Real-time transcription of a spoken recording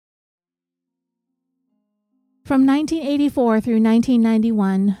From 1984 through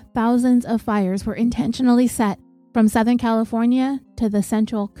 1991, thousands of fires were intentionally set from Southern California to the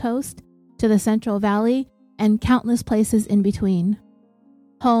Central Coast to the Central Valley and countless places in between.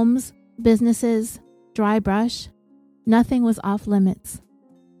 Homes, businesses, dry brush, nothing was off limits.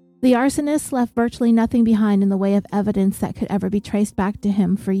 The arsonist left virtually nothing behind in the way of evidence that could ever be traced back to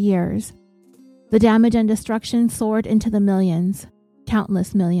him for years. The damage and destruction soared into the millions,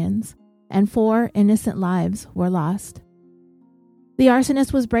 countless millions, and 4 innocent lives were lost. The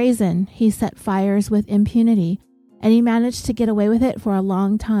arsonist was brazen. He set fires with impunity, and he managed to get away with it for a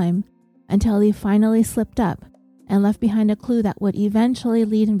long time until he finally slipped up and left behind a clue that would eventually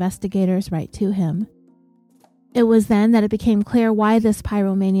lead investigators right to him. It was then that it became clear why this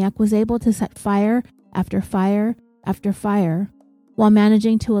pyromaniac was able to set fire after fire after fire while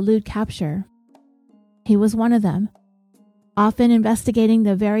managing to elude capture. He was one of them, often investigating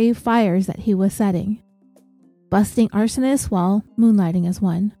the very fires that he was setting, busting arsonists while moonlighting as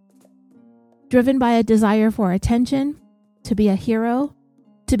one. Driven by a desire for attention, to be a hero,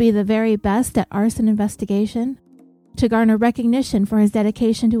 to be the very best at arson investigation, to garner recognition for his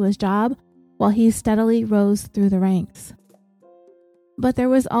dedication to his job while he steadily rose through the ranks. But there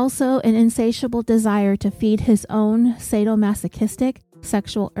was also an insatiable desire to feed his own sadomasochistic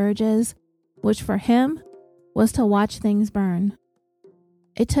sexual urges, which for him was to watch things burn.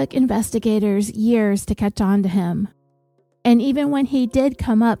 It took investigators years to catch on to him. And even when he did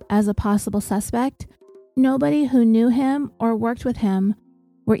come up as a possible suspect, nobody who knew him or worked with him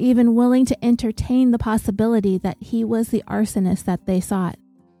were even willing to entertain the possibility that he was the arsonist that they sought.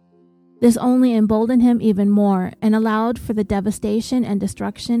 This only emboldened him even more and allowed for the devastation and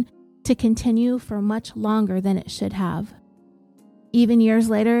destruction to continue for much longer than it should have. Even years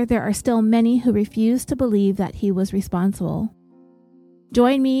later, there are still many who refuse to believe that he was responsible.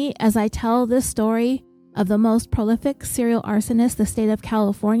 Join me as I tell this story of the most prolific serial arsonist the state of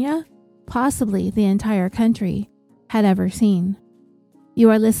California, possibly the entire country, had ever seen. You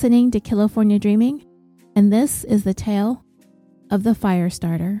are listening to California Dreaming, and this is the tale of the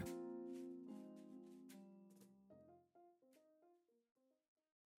Firestarter.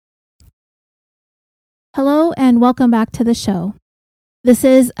 Hello, and welcome back to the show. This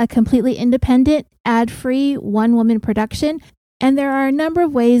is a completely independent, ad-free, one-woman production, and there are a number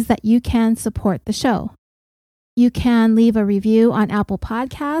of ways that you can support the show. You can leave a review on Apple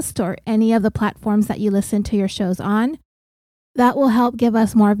Podcasts or any of the platforms that you listen to your shows on. That will help give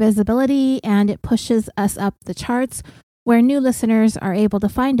us more visibility, and it pushes us up the charts where new listeners are able to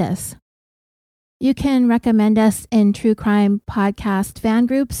find us. You can recommend us in true crime podcast fan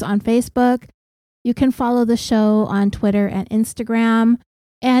groups on Facebook. You can follow the show on Twitter and Instagram.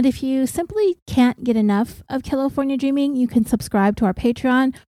 And if you simply can't get enough of California Dreaming, you can subscribe to our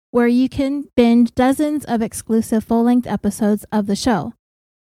Patreon, where you can binge dozens of exclusive full-length episodes of the show.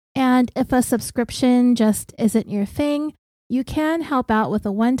 And if a subscription just isn't your thing, you can help out with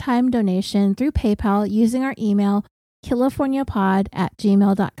a one-time donation through PayPal using our email,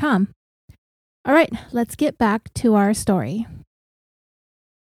 californiapod@gmail.com. All right, let's get back to our story.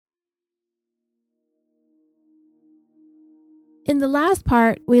 In the last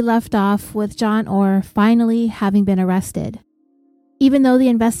part, we left off with John Orr finally having been arrested. Even though the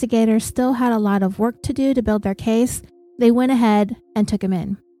investigators still had a lot of work to do to build their case, they went ahead and took him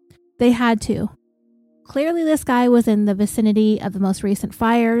in. They had to. Clearly, this guy was in the vicinity of the most recent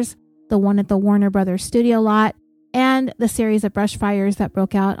fires, the one at the Warner Brothers studio lot, and the series of brush fires that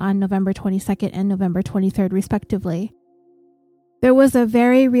broke out on November 22nd and November 23rd, respectively. There was a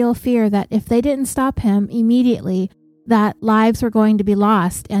very real fear that if they didn't stop him immediately, that lives were going to be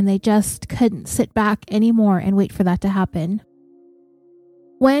lost, and they just couldn't sit back anymore and wait for that to happen.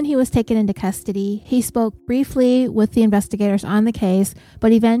 When he was taken into custody, he spoke briefly with the investigators on the case,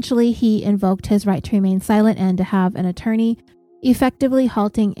 but eventually he invoked his right to remain silent and to have an attorney, effectively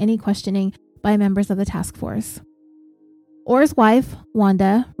halting any questioning by members of the task force. Orr's wife,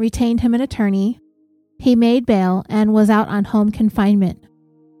 Wanda, retained him an attorney. He made bail and was out on home confinement.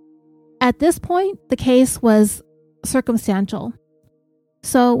 At this point, the case was circumstantial.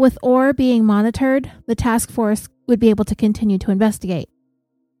 So with Orr being monitored, the task force would be able to continue to investigate.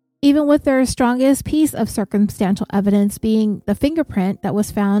 Even with their strongest piece of circumstantial evidence being the fingerprint that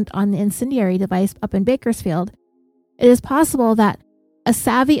was found on the incendiary device up in Bakersfield, it is possible that a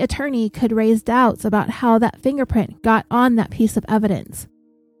savvy attorney could raise doubts about how that fingerprint got on that piece of evidence.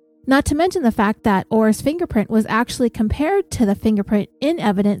 Not to mention the fact that Orr's fingerprint was actually compared to the fingerprint in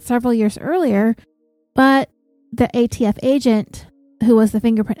evidence several years earlier, but the ATF agent, who was the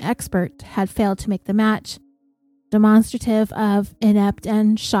fingerprint expert, had failed to make the match, demonstrative of inept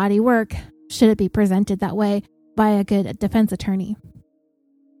and shoddy work, should it be presented that way, by a good defense attorney.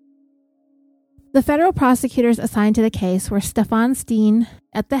 The federal prosecutors assigned to the case were Stefan Steen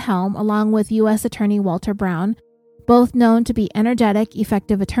at the helm, along with U.S. Attorney Walter Brown, both known to be energetic,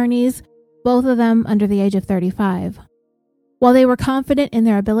 effective attorneys, both of them under the age of 35. While they were confident in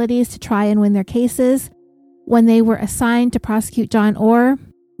their abilities to try and win their cases, when they were assigned to prosecute John Orr,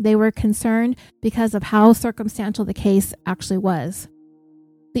 they were concerned because of how circumstantial the case actually was.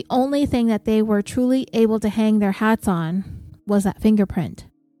 The only thing that they were truly able to hang their hats on was that fingerprint.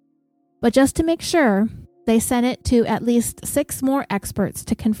 But just to make sure, they sent it to at least 6 more experts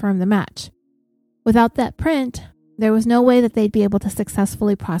to confirm the match. Without that print, there was no way that they'd be able to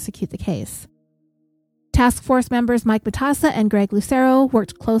successfully prosecute the case. Task Force members Mike Batassa and Greg Lucero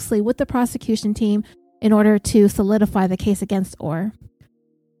worked closely with the prosecution team in order to solidify the case against Orr.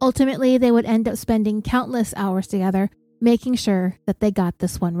 Ultimately, they would end up spending countless hours together, making sure that they got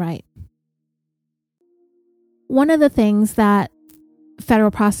this one right. One of the things that federal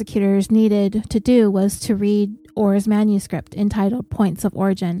prosecutors needed to do was to read Orr's manuscript entitled Points of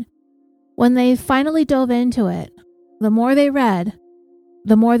Origin. When they finally dove into it, the more they read,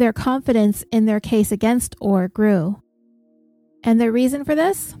 the more their confidence in their case against Orr grew. And the reason for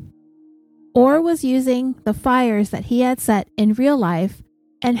this? Orr was using the fires that he had set in real life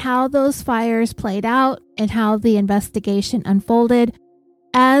and how those fires played out and how the investigation unfolded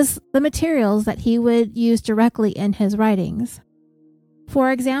as the materials that he would use directly in his writings.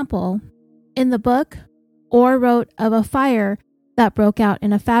 For example, in the book, Orr wrote of a fire that broke out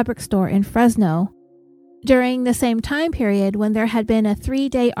in a fabric store in Fresno during the same time period when there had been a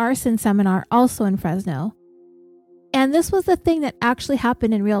 3-day arson seminar also in Fresno. And this was the thing that actually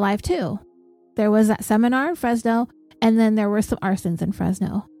happened in real life too. There was that seminar in Fresno, and then there were some arsons in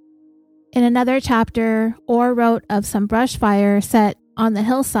Fresno. In another chapter, Orr wrote of some brush fire set on the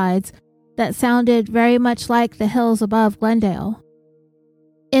hillsides that sounded very much like the hills above Glendale.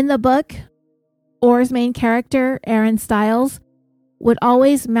 In the book, Orr's main character, Aaron Stiles, would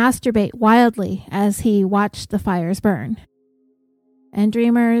always masturbate wildly as he watched the fires burn. And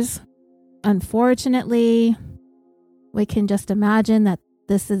dreamers, unfortunately, we can just imagine that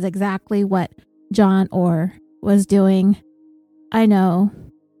this is exactly what John Orr was doing. I know,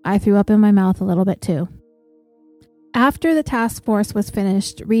 I threw up in my mouth a little bit too. After the task force was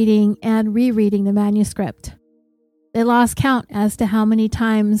finished reading and rereading the manuscript, they lost count as to how many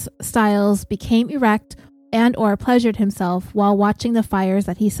times Stiles became erect and or pleasured himself while watching the fires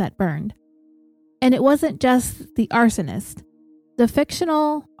that he set burned. And it wasn't just the arsonist. The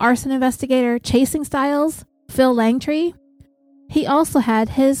fictional arson investigator chasing Stiles, Phil Langtry, he also had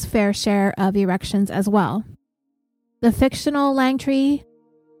his fair share of erections as well. The fictional Langtry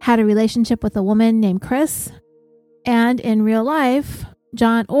had a relationship with a woman named Chris, and in real life,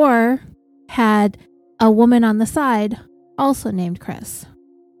 John Orr had a woman on the side, also named Chris.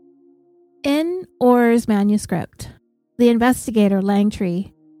 In Orr's manuscript, the investigator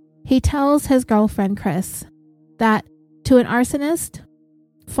Langtry, he tells his girlfriend Chris that to an arsonist,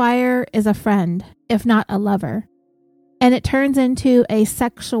 fire is a friend, if not a lover, and it turns into a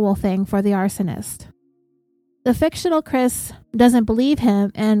sexual thing for the arsonist. The fictional Chris doesn't believe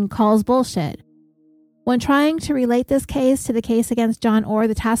him and calls bullshit. When trying to relate this case to the case against John Orr,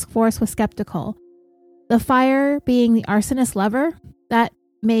 the task force was skeptical. The fire being the arsonist's lover, that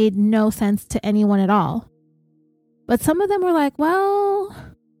made no sense to anyone at all. But some of them were like, well,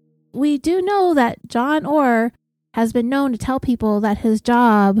 we do know that John Orr has been known to tell people that his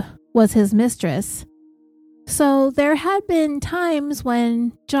job was his mistress. So there had been times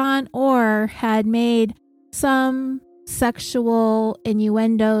when John Orr had made some sexual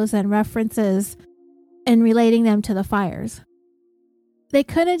innuendos and references and relating them to the fires. They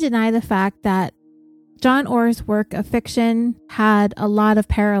couldn't deny the fact that John Orr's work of fiction had a lot of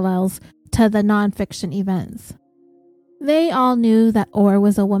parallels to the nonfiction events. They all knew that Orr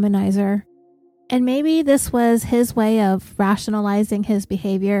was a womanizer, and maybe this was his way of rationalizing his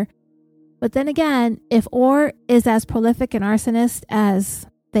behavior. But then again, if Orr is as prolific an arsonist as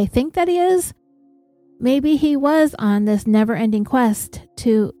they think that he is, maybe he was on this never-ending quest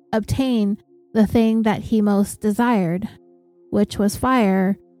to obtain the thing that he most desired, which was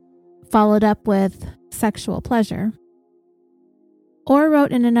fire, followed up with sexual pleasure. Orr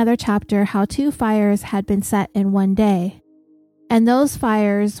wrote in another chapter how 2 fires had been set in one day, and those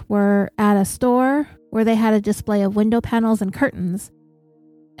fires were at a store where they had a display of window panels and curtains.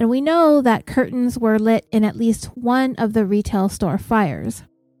 And we know that curtains were lit in at least one of the retail store fires.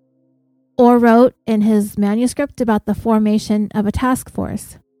 Orr wrote in his manuscript about the formation of a task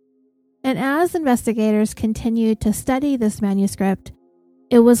force. And as investigators continued to study this manuscript,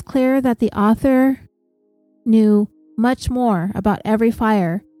 it was clear that the author knew much more about every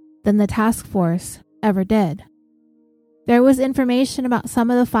fire than the task force ever did. There was information about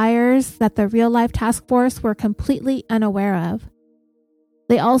some of the fires that the real-life task force were completely unaware of.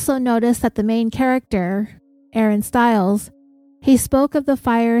 They also noticed that the main character, Aaron Stiles, he spoke of the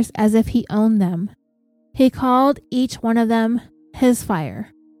fires as if he owned them. He called each one of them his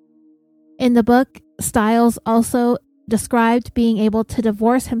fire. In the book, Stiles also described being able to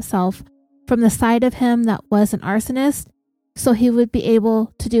divorce himself from the side of him that was an arsonist, so he would be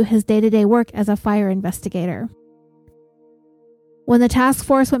able to do his day-to-day work as a fire investigator. When the task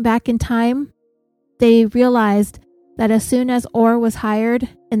force went back in time, they realized that as soon as Orr was hired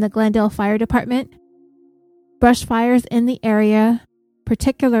in the Glendale Fire Department, brush fires in the area,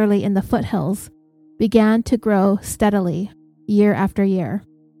 particularly in the foothills, began to grow steadily year after year.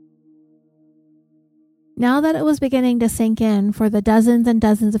 Now that it was beginning to sink in for the dozens and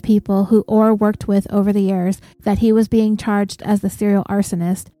dozens of people who Orr worked with over the years that he was being charged as the serial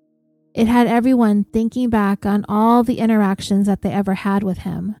arsonist, it had everyone thinking back on all the interactions that they ever had with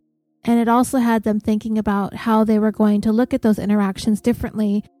him. And it also had them thinking about how they were going to look at those interactions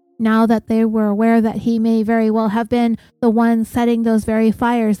differently now that they were aware that he may very well have been the one setting those very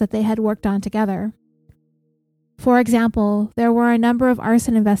fires that they had worked on together. For example, there were a number of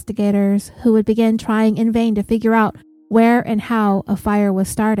arson investigators who would begin trying in vain to figure out where and how a fire was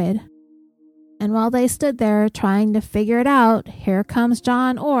started. And while they stood there trying to figure it out, here comes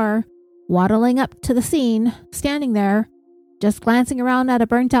John Orr, waddling up to the scene, standing there, just glancing around at a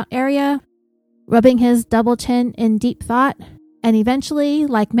burnt-out area, rubbing his double chin in deep thought, and eventually,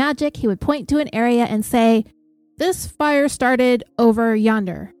 like magic, he would point to an area and say, "This fire started over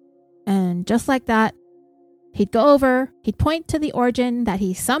yonder." And just like that, he'd go over, he'd point to the origin that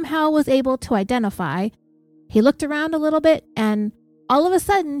he somehow was able to identify. He looked around a little bit, and all of a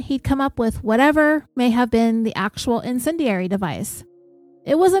sudden, he'd come up with whatever may have been the actual incendiary device.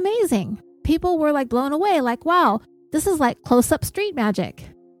 It was amazing. People were like blown away, like, wow, this is like close-up street magic.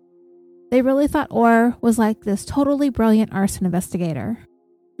 They really thought Orr was like this totally brilliant arson investigator,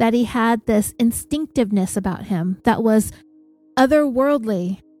 that he had this instinctiveness about him that was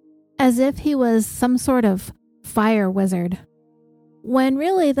otherworldly, as if he was some sort of fire wizard. When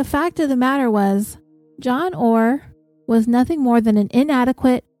really the fact of the matter was, John Orr was nothing more than an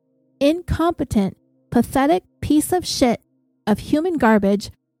inadequate, incompetent, pathetic piece of shit of human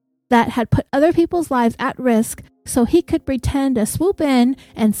garbage that had put other people's lives at risk so he could pretend to swoop in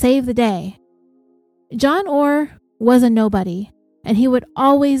and save the day. John Orr was a nobody, and he would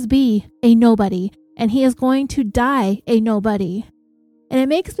always be a nobody, and he is going to die a nobody. And it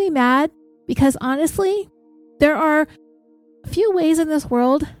makes me mad because honestly, there are a few ways in this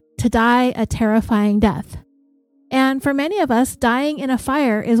world to die a terrifying death. And for many of us, dying in a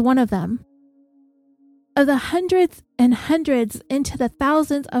fire is one of them. Of the hundreds and hundreds into the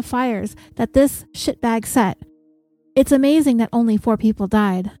thousands of fires that this shitbag set, it's amazing that only 4 people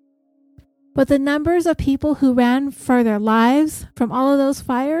died. But the numbers of people who ran for their lives from all of those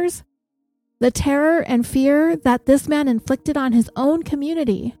fires, the terror and fear that this man inflicted on his own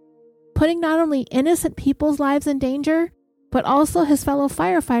community, putting not only innocent people's lives in danger, but also his fellow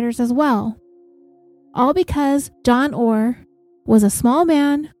firefighters as well. All because John Orr was a small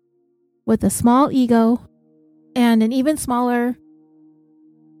man with a small ego and an even smaller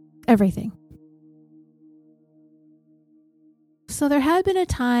everything. So there had been a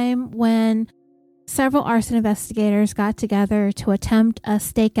time when several arson investigators got together to attempt a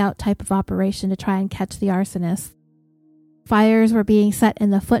stakeout type of operation to try and catch the arsonists. Fires were being set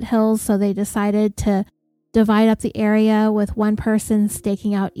in the foothills, so they decided to divide up the area with one person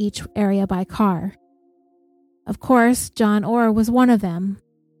staking out each area by car. Of course, John Orr was one of them,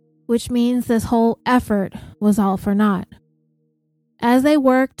 which means this whole effort was all for naught. As they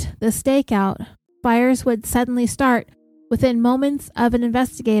worked the stakeout, fires would suddenly start within moments of an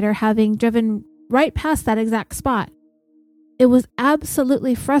investigator having driven right past that exact spot. It was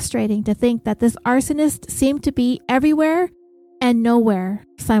absolutely frustrating to think that this arsonist seemed to be everywhere and nowhere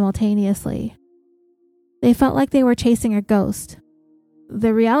simultaneously. They felt like they were chasing a ghost.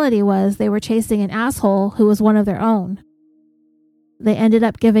 The reality was they were chasing an asshole who was one of their own. They ended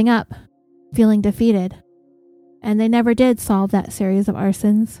up giving up, feeling defeated, and they never did solve that series of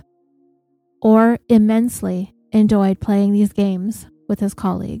arsons, or immensely enjoyed playing these games with his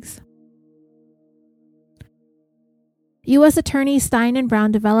colleagues. U.S. Attorney Stein and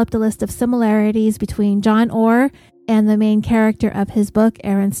Brown developed a list of similarities between John Orr and the main character of his book,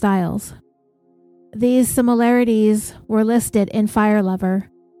 Aaron Stiles. These similarities were listed in Fire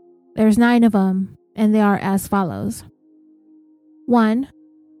Lover. There's 9 of them, and they are as follows. 1.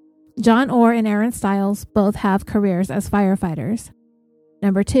 John Orr and Aaron Stiles both have careers as firefighters.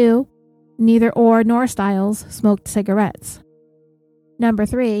 Number 2, neither Orr nor Stiles smoked cigarettes. Number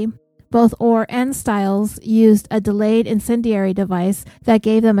 3, both Orr and Stiles used a delayed incendiary device that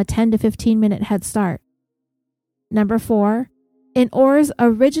gave them a 10 to 15 minute head start. Number 4, in Orr's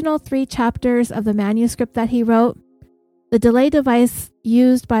original 3 chapters of the manuscript that he wrote, the delay device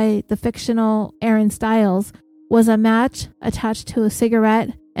used by the fictional Aaron Stiles was a match attached to a cigarette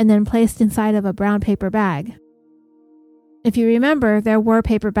and then placed inside of a brown paper bag. If you remember, there were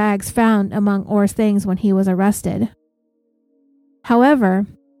paper bags found among Orr's things when he was arrested. However,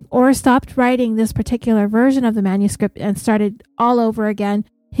 Orr stopped writing this particular version of the manuscript and started all over again.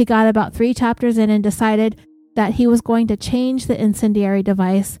 He got about 3 chapters in and decided that he was going to change the incendiary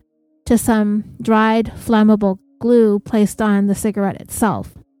device to some dried, flammable glue placed on the cigarette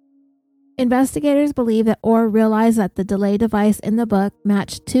itself. Investigators believe that Orr realized that the delay device in the book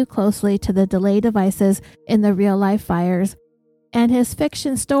matched too closely to the delay devices in the real-life fires, and his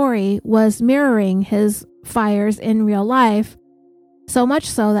fiction story was mirroring his fires in real life, so much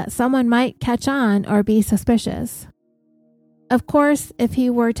so that someone might catch on or be suspicious. Of course, if he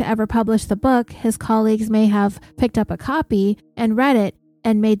were to ever publish the book, his colleagues may have picked up a copy and read it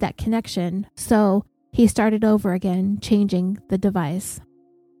and made that connection, so he started over again, changing the device.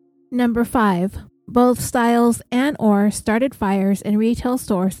 Number 5, both Stiles and Orr started fires in retail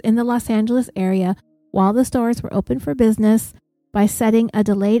stores in the Los Angeles area while the stores were open for business by setting a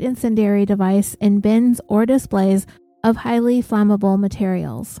delayed incendiary device in bins or displays of highly flammable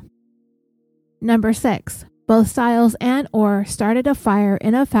materials. Number 6, both Stiles and Orr started a fire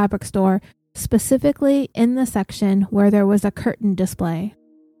in a fabric store, specifically in the section where there was a curtain display.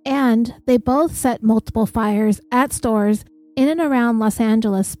 And they both set multiple fires at stores in and around Los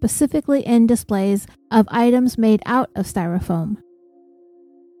Angeles, specifically in displays of items made out of styrofoam.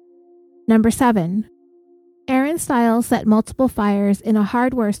 Number 7, Aaron Stiles set multiple fires in a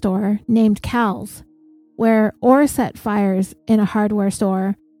hardware store named Cal's, where Orr set fires in a hardware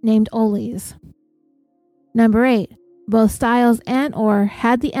store named Ollie's. Number 8, both Stiles and Orr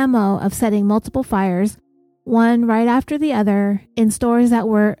had the MO of setting multiple fires, one right after the other, in stores that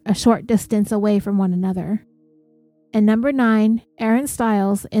were a short distance away from one another. And number 9, Aaron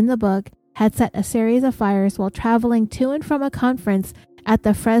Stiles, in the book, had set a series of fires while traveling to and from a conference at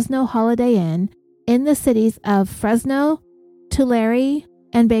the Fresno Holiday Inn in the cities of Fresno, Tulare,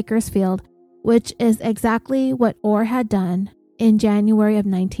 and Bakersfield, which is exactly what Orr had done in January of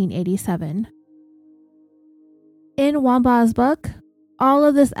 1987. In Wambaugh's book, all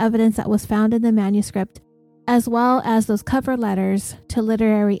of this evidence that was found in the manuscript, as well as those cover letters to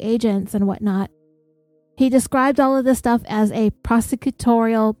literary agents and whatnot, he described all of this stuff as a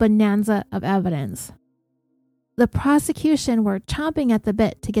prosecutorial bonanza of evidence. The prosecution were chomping at the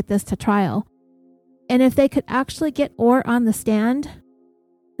bit to get this to trial, and if they could actually get Orr on the stand,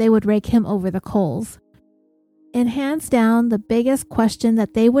 they would rake him over the coals. And hands down, the biggest question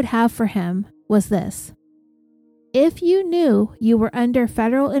that they would have for him was this: if you knew you were under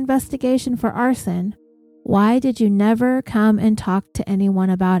federal investigation for arson, why did you never come and talk to anyone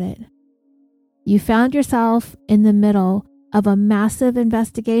about it? You found yourself in the middle of a massive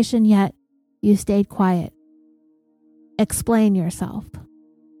investigation, yet you stayed quiet. Explain yourself.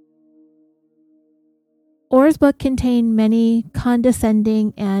 Orr's book contained many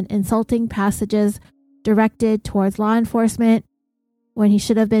condescending and insulting passages directed towards law enforcement when he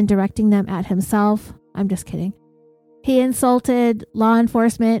should have been directing them at himself. I'm just kidding. He insulted law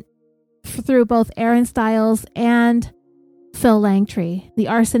enforcement through both Aaron Stiles and Phil Langtry, the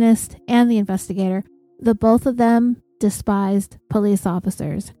arsonist and the investigator. The both of them despised police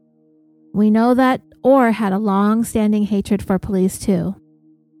officers. We know that Orr had a long-standing hatred for police too.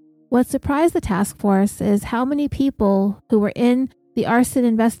 What surprised the task force is how many people who were in the arson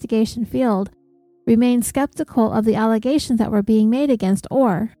investigation field remained skeptical of the allegations that were being made against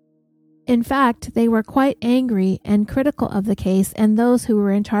Orr. In fact, they were quite angry and critical of the case and those who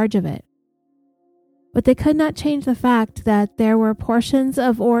were in charge of it. But they could not change the fact that there were portions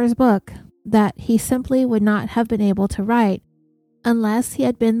of Orr's book that he simply would not have been able to write unless he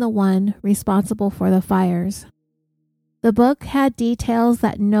had been the one responsible for the fires. The book had details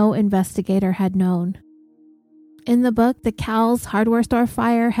that no investigator had known. In the book, the Cal's hardware store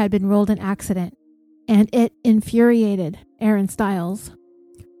fire had been ruled an accident, and it infuriated Aaron Stiles.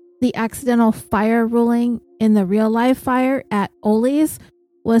 The accidental fire ruling in the real-life fire at Ollie's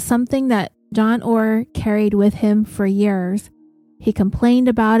was something that John Orr carried with him for years. He complained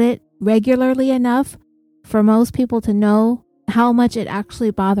about it regularly enough for most people to know how much it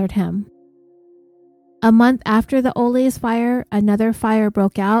actually bothered him. A month after the Ollie's fire, another fire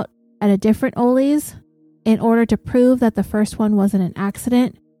broke out at a different Ollie's in order to prove that the first one wasn't an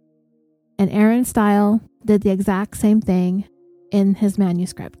accident, and Aaron Stile did the exact same thing in his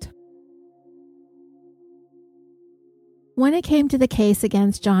manuscript. When it came to the case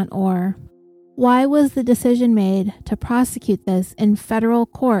against John Orr, why was the decision made to prosecute this in federal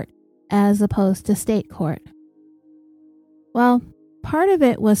court as opposed to state court? Well, part of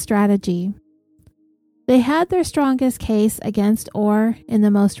it was strategy. They had their strongest case against Orr in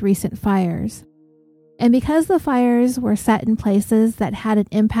the most recent fires. And because the fires were set in places that had an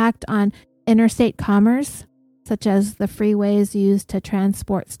impact on interstate commerce, such as the freeways used to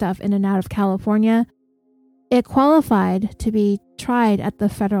transport stuff in and out of California, it qualified to be tried at the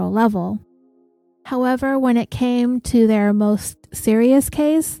federal level. However, when it came to their most serious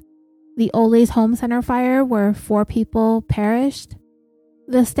case, the Ollie's Home Center fire where 4 people perished,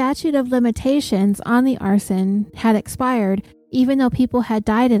 the statute of limitations on the arson had expired even though people had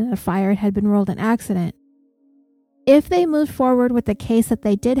died in the fire and had been ruled an accident. If they moved forward with the case that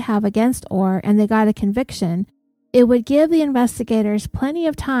they did have against Orr and they got a conviction, it would give the investigators plenty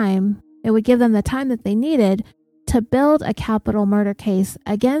of time. It would give them the time that they needed to build a capital murder case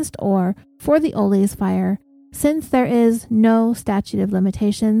against Orr for the Ollie's fire, since there is no statute of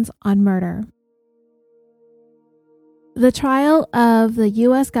limitations on murder. The trial of the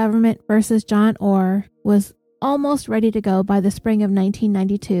U.S. government versus John Orr was almost ready to go by the spring of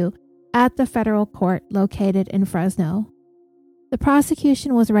 1992 at the federal court located in Fresno. The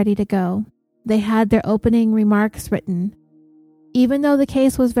prosecution was ready to go. They had their opening remarks written. Even though the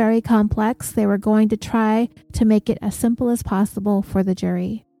case was very complex, they were going to try to make it as simple as possible for the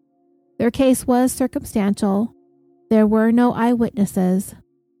jury. Their case was circumstantial. There were no eyewitnesses,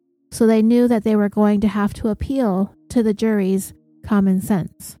 so they knew that they were going to have to appeal to the jury's common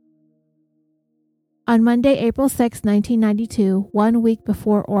sense. On Monday, April 6, 1992, 1 week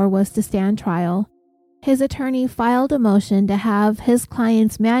before Orr was to stand trial, his attorney filed a motion to have his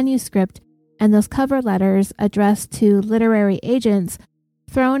client's manuscript and those cover letters addressed to literary agents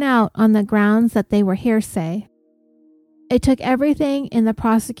thrown out on the grounds that they were hearsay. It took everything in the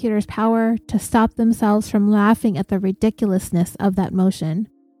prosecutor's power to stop themselves from laughing at the ridiculousness of that motion.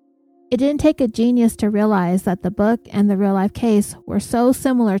 It didn't take a genius to realize that the book and the real-life case were so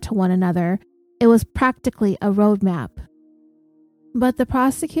similar to one another, it was practically a roadmap. But the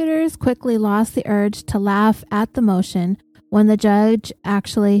prosecutors quickly lost the urge to laugh at the motion when the judge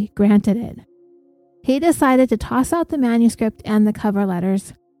actually granted it. He decided to toss out the manuscript and the cover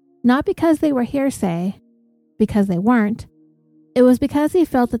letters, not because they were hearsay, because they weren't. It was because he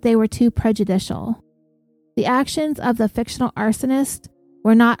felt that they were too prejudicial. The actions of the fictional arsonist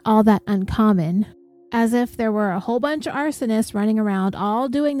were not all that uncommon, as if there were a whole bunch of arsonists running around all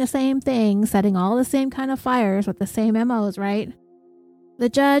doing the same thing, setting all the same kind of fires with the same MOs, right? The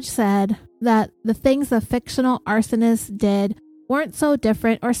judge said that the things the fictional arsonists did weren't so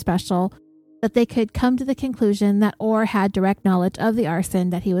different or special that they could come to the conclusion that Orr had direct knowledge of the arson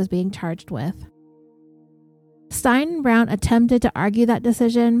that he was being charged with. Stein and Brown attempted to argue that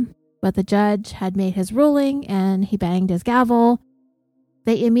decision, but the judge had made his ruling and he banged his gavel.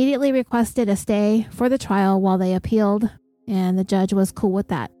 They immediately requested a stay for the trial while they appealed, and the judge was cool with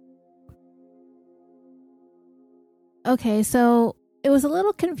that. Okay, so it was a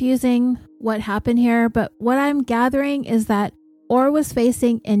little confusing what happened here, but what I'm gathering is that Orr was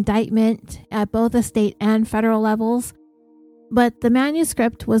facing indictment at both the state and federal levels, but the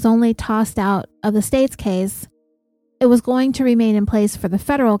manuscript was only tossed out of the state's case. It was going to remain in place for the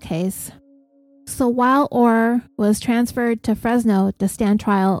federal case. So while Orr was transferred to Fresno to stand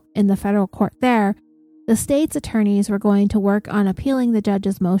trial in the federal court there, the state's attorneys were going to work on appealing the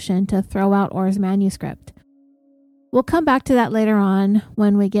judge's motion to throw out Orr's manuscript. We'll come back to that later on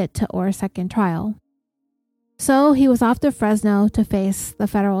when we get to Orr's second trial. So he was off to Fresno to face the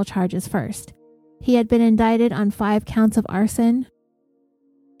federal charges first. He had been indicted on 5 counts of arson.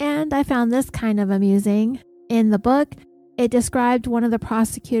 And I found this kind of amusing. In the book, it described one of the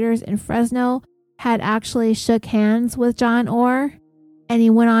prosecutors in Fresno had actually shook hands with John Orr, and he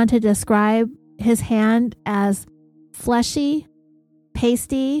went on to describe his hand as fleshy,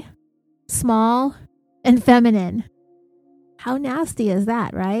 pasty, small, and feminine. How nasty is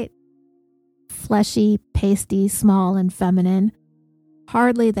that, right? Fleshy, pasty, small, and feminine.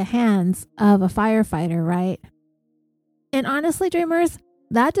 Hardly the hands of a firefighter, right? And honestly, dreamers,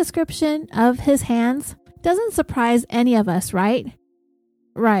 that description of his hands doesn't surprise any of us, right?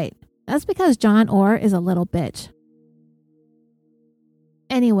 Right. That's because John Orr is a little bitch.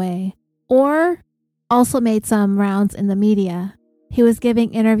 Anyway, Orr also made some rounds in the media. He was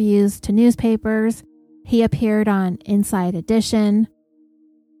giving interviews to newspapers. He appeared on Inside Edition.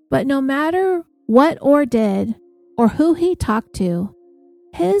 But no matter what Orr did or who he talked to,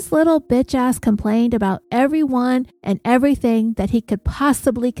 his little bitch ass complained about everyone and everything that he could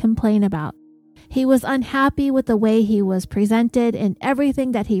possibly complain about. He was unhappy with the way he was presented in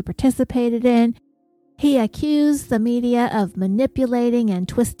everything that he participated in. He accused the media of manipulating and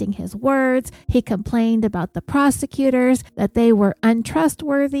twisting his words. He complained about the prosecutors, that they were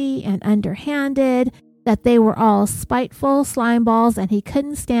untrustworthy and underhanded, that they were all spiteful slimeballs and he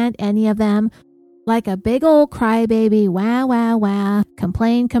couldn't stand any of them. Like a big old crybaby, wah, wah, wah,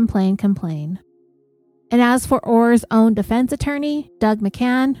 complain, complain, complain. And as for Orr's own defense attorney, Doug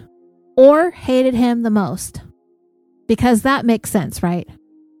McCann, Orr hated him the most. Because that makes sense, right?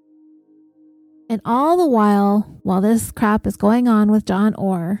 And all the while this crap is going on with John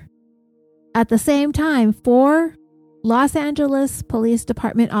Orr, at the same time, 4 Los Angeles Police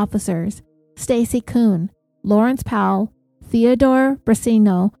Department officers, Stacy Kuhn, Lawrence Powell, Theodore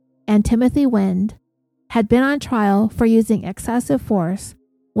Brasino, and Timothy Wind, had been on trial for using excessive force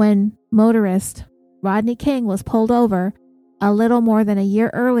when motorist Rodney King was pulled over a little more than a year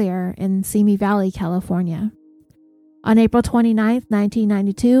earlier in Simi Valley, California. On April 29,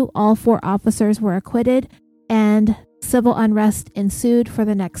 1992, all 4 officers were acquitted and civil unrest ensued for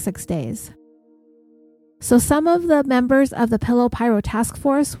the next 6 days. So some of the members of the Pillow Pyro Task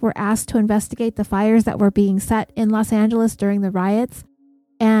Force were asked to investigate the fires that were being set in Los Angeles during the riots,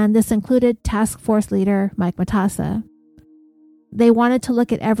 and this included Task Force leader Mike Matassa. They wanted to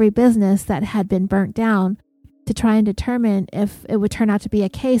look at every business that had been burnt down to try and determine if it would turn out to be a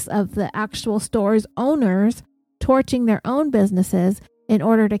case of the actual store's owners torching their own businesses in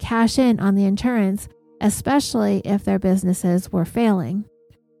order to cash in on the insurance, especially if their businesses were failing.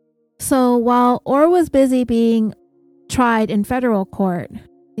 So while Orr was busy being tried in federal court,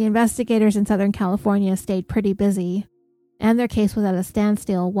 the investigators in Southern California stayed pretty busy, and their case was at a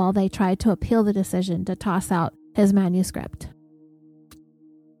standstill while they tried to appeal the decision to toss out his manuscript.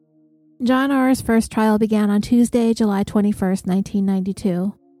 John Orr's first trial began on Tuesday, July 21st,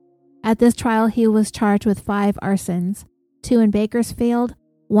 1992. At this trial, he was charged with 5 arsons, 2 in Bakersfield,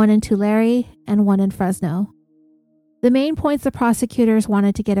 1 in Tulare, and 1 in Fresno. The main points the prosecutors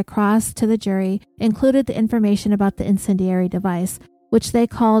wanted to get across to the jury included the information about the incendiary device, which they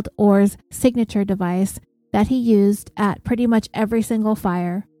called Orr's signature device that he used at pretty much every single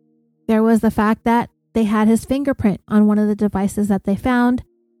fire. There was the fact that they had his fingerprint on one of the devices that they found,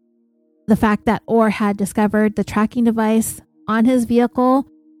 the fact that Orr had discovered the tracking device on his vehicle,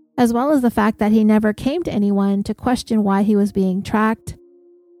 as well as the fact that he never came to anyone to question why he was being tracked.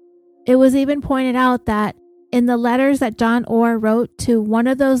 It was even pointed out that in the letters that John Orr wrote to one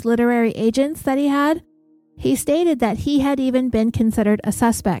of those literary agents that he had, he stated that he had even been considered a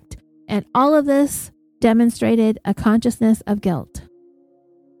suspect, and all of this demonstrated a consciousness of guilt.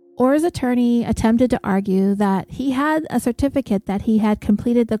 Orr's attorney attempted to argue that he had a certificate that he had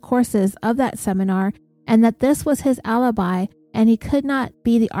completed the courses of that seminar and that this was his alibi and he could not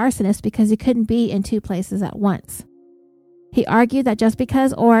be the arsonist because he couldn't be in 2 places at once. He argued that just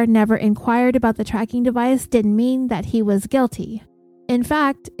because Orr never inquired about the tracking device didn't mean that he was guilty. In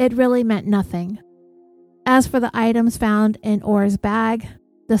fact, it really meant nothing. As for the items found in Orr's bag,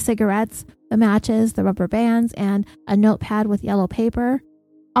 the cigarettes, the matches, the rubber bands, and a notepad with yellow paper,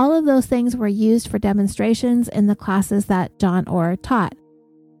 all of those things were used for demonstrations in the classes that John Orr taught.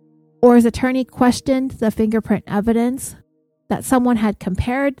 Orr's attorney questioned the fingerprint evidence, that someone had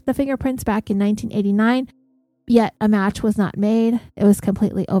compared the fingerprints back in 1989, yet a match was not made. It was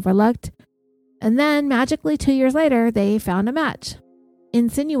completely overlooked. And then magically 2 years later, they found a match,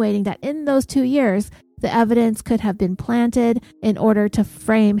 insinuating that in those 2 years, the evidence could have been planted in order to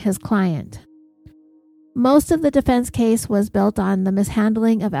frame his client. Most of the defense case was built on the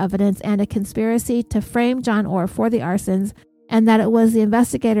mishandling of evidence and a conspiracy to frame John Orr for the arsons, and that it was the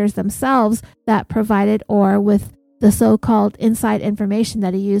investigators themselves that provided Orr with the so-called inside information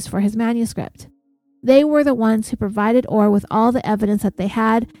that he used for his manuscript. They were the ones who provided Orr with all the evidence that they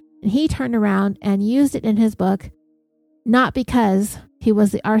had, and he turned around and used it in his book, not because he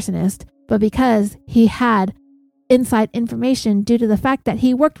was the arsonist, but because he had inside information due to the fact that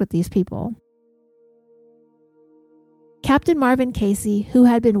he worked with these people. Captain Marvin Casey, who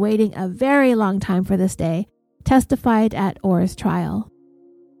had been waiting a very long time for this day, testified at Orr's trial.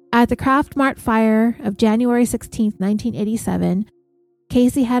 At the Kraft Mart fire of January 16, 1987,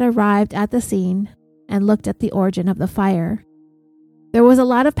 Casey had arrived at the scene and looked at the origin of the fire. There was a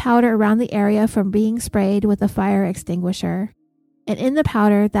lot of powder around the area from being sprayed with a fire extinguisher, and in the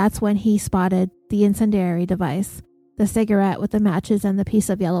powder, that's when he spotted the incendiary device, the cigarette with the matches and the piece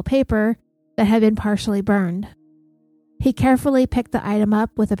of yellow paper that had been partially burned. He carefully picked the item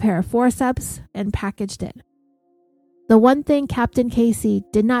up with a pair of forceps and packaged it. The one thing Captain Casey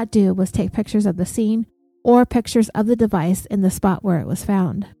did not do was take pictures of the scene or pictures of the device in the spot where it was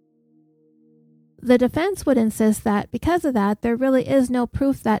found. The defense would insist that because of that, there really is no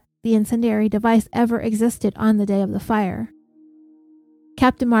proof that the incendiary device ever existed on the day of the fire.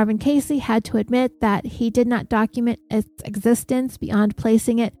 Captain Marvin Casey had to admit that he did not document its existence beyond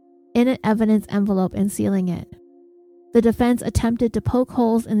placing it in an evidence envelope and sealing it. The defense attempted to poke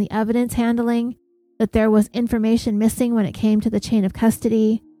holes in the evidence handling, that there was information missing when it came to the chain of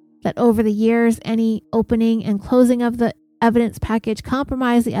custody, that over the years any opening and closing of the evidence package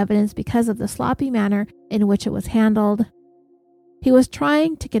compromised the evidence because of the sloppy manner in which it was handled. He was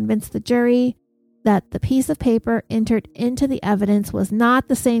trying to convince the jury that the piece of paper entered into the evidence was not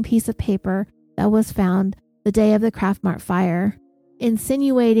the same piece of paper that was found the day of the Kraft Mart fire,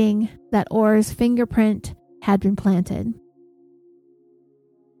 insinuating that Orr's fingerprint had been planted.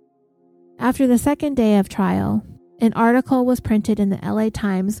 After the second day of trial, an article was printed in the LA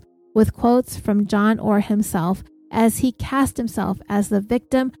Times with quotes from John Orr himself as he cast himself as the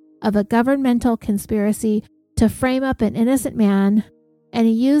victim of a governmental conspiracy to frame up an innocent man, and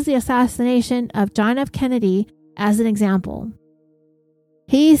he used the assassination of John F. Kennedy as an example.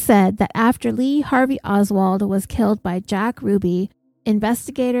 He said that after Lee Harvey Oswald was killed by Jack Ruby,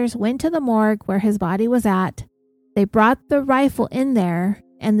 investigators went to the morgue where his body was at. They brought the rifle in there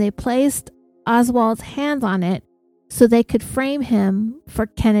and they placed Oswald's hands on it so they could frame him for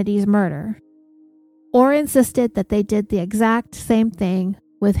Kennedy's murder. Orr insisted that they did the exact same thing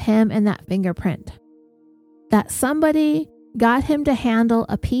with him and that fingerprint. That somebody got him to handle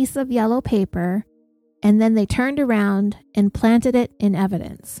a piece of yellow paper and then they turned around and planted it in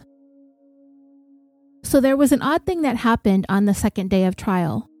evidence. So there was an odd thing that happened on the second day of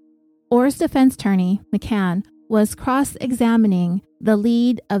trial. Orr's defense attorney, McCann, was cross-examining the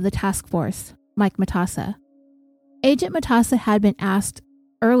lead of the task force, Mike Matassa. Agent Matassa had been asked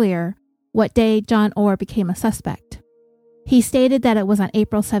earlier what day John Orr became a suspect. He stated that it was on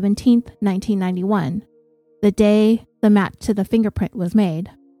April 17, 1991, the day the match to the fingerprint was made.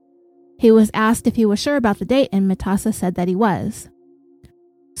 He was asked if he was sure about the date, and Matassa said that he was.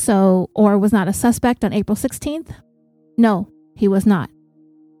 So Orr was not a suspect on April 16th? No, he was not.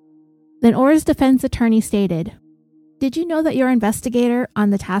 Then Orr's defense attorney stated, "Did you know that your investigator on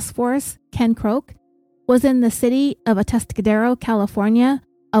the task force, Ken Croak, was in the city of Atascadero, California,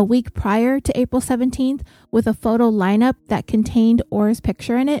 a week prior to April 17th with a photo lineup that contained Orr's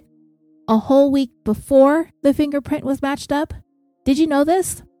picture in it? A whole week before the fingerprint was matched up? Did you know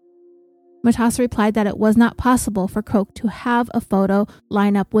this?" Matassa replied that it was not possible for Croak to have a photo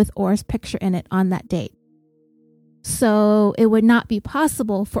line up with Orr's picture in it on that date. So it would not be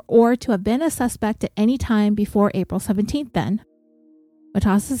possible for Orr to have been a suspect at any time before April 17th then.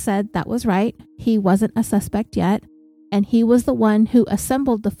 Matassa said that was right. He wasn't a suspect yet, and he was the one who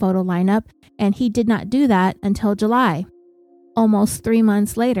assembled the photo lineup, and he did not do that until July, almost 3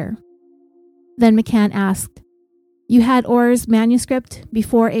 months later. Then McCann asked, "You had Orr's manuscript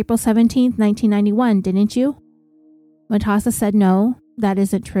before April 17th, 1991, didn't you?" Matassa said, "No, that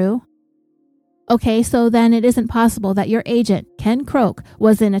isn't true." "Okay, so then it isn't possible that your agent, Ken Croak,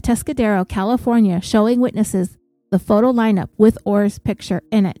 was in Atascadero, California, showing witnesses the photo lineup with Orr's picture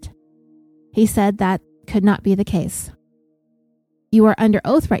in it." He said that could not be the case. "You are under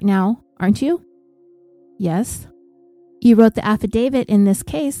oath right now, aren't you?" "Yes." "You wrote the affidavit in this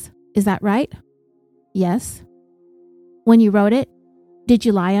case, is that right?" "Yes." "When you wrote it, did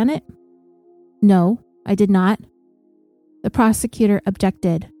you lie on it?" "No, I did not." The prosecutor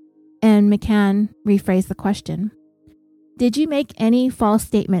objected, and McCann rephrased the question. "Did you make any false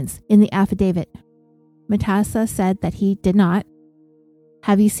statements in the affidavit?" Matassa said that he did not.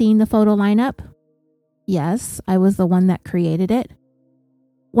 "Have you seen the photo lineup?" "Yes, I was the one that created it."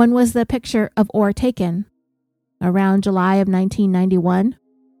 "When was the picture of Orr taken?" "Around July of 1991.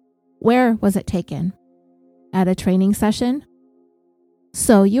 "Where was it taken?" "At a training session."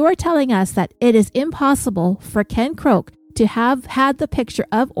 "So you are telling us that it is impossible for Ken Croak to have had the picture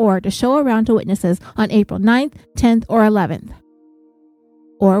of Orr to show around to witnesses on April 9th, 10th, or 11th.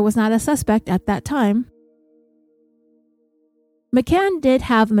 Orr was not a suspect at that time." McCann did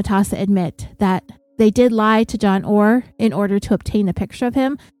have Matassa admit that they did lie to John Orr in order to obtain a picture of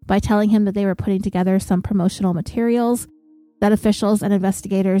him by telling him that they were putting together some promotional materials, that officials and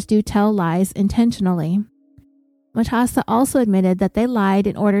investigators do tell lies intentionally. Matassa also admitted that they lied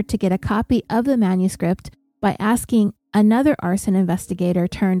in order to get a copy of the manuscript by asking another arson investigator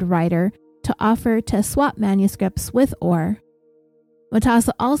turned writer to offer to swap manuscripts with Orr.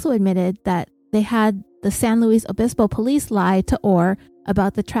 Matassa also admitted that they had the San Luis Obispo police lied to Orr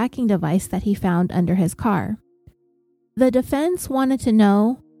about the tracking device that he found under his car. The defense wanted to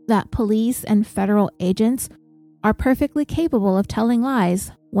know that police and federal agents are perfectly capable of telling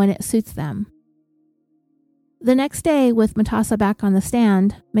lies when it suits them. The next day, with Matassa back on the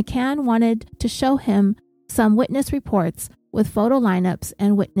stand, McCann wanted to show him some witness reports with photo lineups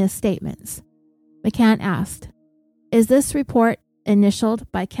and witness statements. McCann asked, "Is this report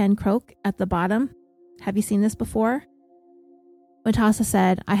initialed by Ken Kroke at the bottom? Have you seen this before?" Matassa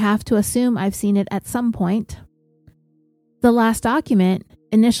said, "I have to assume I've seen it at some point." The last document,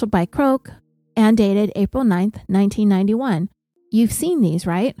 initialed by Kroke and dated April 9th, 1991. "You've seen these,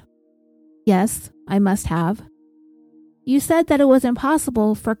 right?" "Yes, I must have." "You said that it was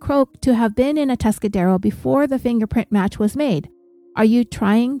impossible for Kroke to have been in Atascadero before the fingerprint match was made. Are you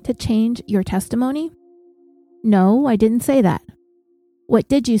trying to change your testimony?" "No, I didn't say that." "What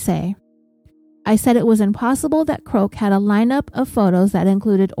did you say?" "I said it was impossible that Kroke had a lineup of photos that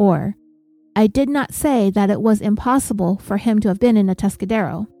included Orr. I did not say that it was impossible for him to have been in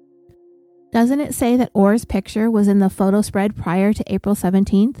Atascadero." "Doesn't it say that Orr's picture was in the photo spread prior to April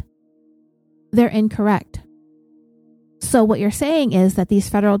 17th? "They're incorrect." "So what you're saying is that these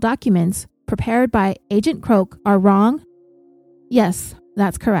federal documents prepared by Agent Kroke are wrong?" "Yes,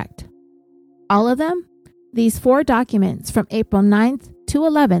 that's correct." "All of them? These 4 documents from April 9th to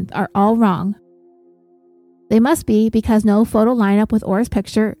 11th are all wrong." "They must be, because no photo lineup with Orr's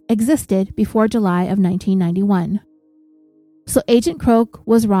picture existed before July of 1991. "So Agent Kroke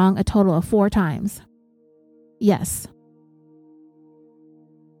was wrong a total of 4 times." "Yes."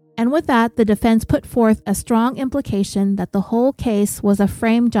 And with that, the defense put forth a strong implication that the whole case was a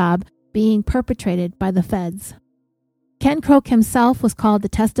frame job being perpetrated by the feds. Ken Kroke himself was called to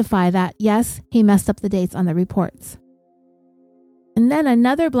testify that, yes, he messed up the dates on the reports. And then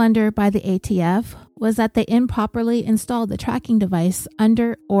another blunder by the ATF was that they improperly installed the tracking device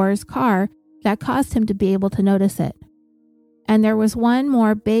under Orr's car that caused him to be able to notice it. And there was one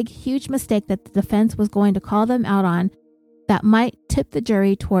more big, huge mistake that the defense was going to call them out on that might tip the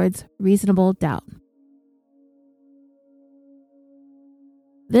jury towards reasonable doubt.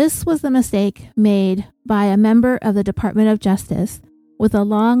 This was the mistake made by a member of the Department of Justice with a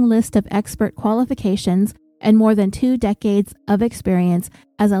long list of expert qualifications and more than 2 decades of experience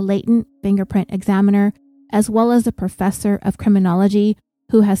as a latent fingerprint examiner, as well as a professor of criminology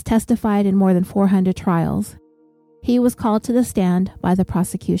who has testified in more than 400 trials. He was called to the stand by the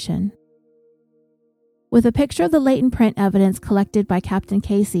prosecution. With a picture of the latent print evidence collected by Captain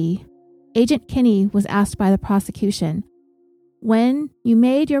Casey, Agent Kinney was asked by the prosecution, "When you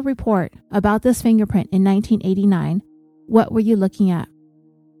made your report about this fingerprint in 1989, what were you looking at?"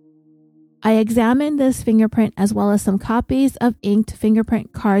 "I examined this fingerprint as well as some copies of inked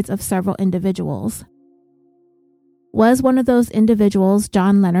fingerprint cards of several individuals." "Was one of those individuals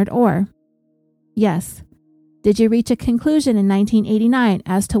John Leonard Orr?" "Yes." "Did you reach a conclusion in 1989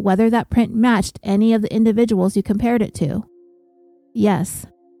 as to whether that print matched any of the individuals you compared it to?" "Yes."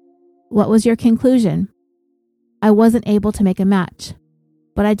 "What was your conclusion?" "I wasn't able to make a match,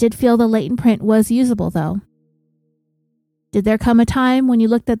 but I did feel the latent print was usable though." "Did there come a time when you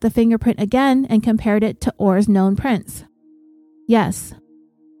looked at the fingerprint again and compared it to Orr's known prints?" "Yes."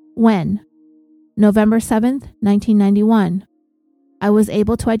 "When?" "November 7th, 1991. I was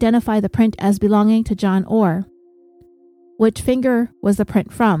able to identify the print as belonging to John Orr." "Which finger was the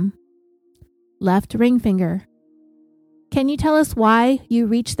print from?" "Left ring finger." "Can you tell us why you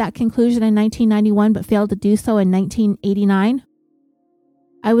reached that conclusion in 1991 but failed to do so in 1989?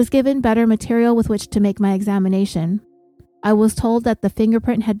 "I was given better material with which to make my examination. I was told that the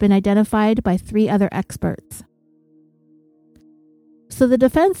fingerprint had been identified by 3 other experts." So the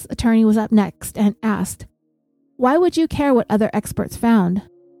defense attorney was up next and asked, "Why would you care what other experts found?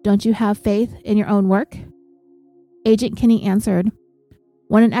 Don't you have faith in your own work?" Agent Kinney answered,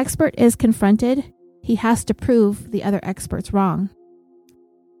 "When an expert is confronted, he has to prove the other experts wrong.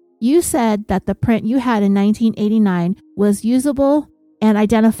 You said that the print you had in 1989 was usable and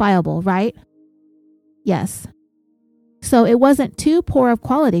identifiable, right?" "Yes." "So it wasn't too poor of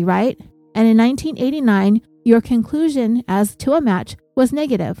quality, right? And in 1989, your conclusion as to a match was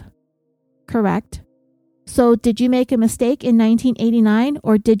negative." "Correct." "So did you make a mistake in 1989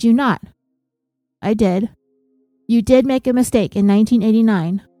 or did you not?" "I did." "You did make a mistake in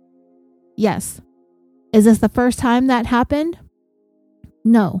 1989? "Yes." "Is this the first time that happened?"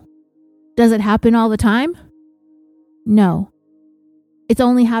 "No." "Does it happen all the time?" "No." "It's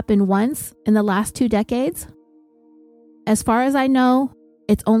only happened once in the last 2 decades?" "As far as I know,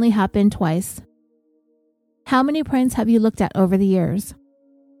 it's only happened twice." "How many prints have you looked at over the years?"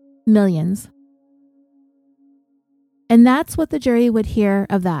 "Millions." And that's what the jury would hear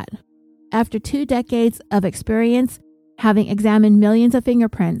of that. After 2 decades of experience having examined millions of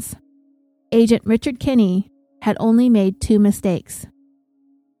fingerprints, Agent Richard Kinney had only made 2 mistakes.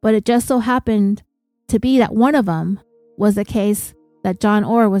 But it just so happened to be that one of them was a case that John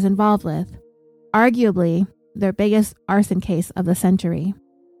Orr was involved with, arguably their biggest arson case of the century.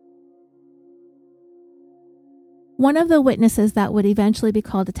 One of the witnesses that would eventually be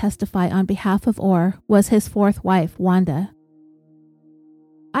called to testify on behalf of Orr was his 4th wife, Wanda.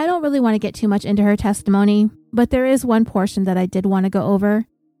 I don't really want to get too much into her testimony, but there is one portion that I did want to go over.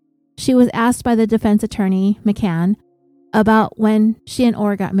 She was asked by the defense attorney, McCann, about when she and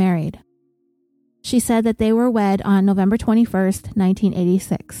Orr got married. She said that they were wed on November 21st,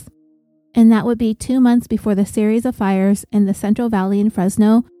 1986, and that would be 2 months before the series of fires in the Central Valley in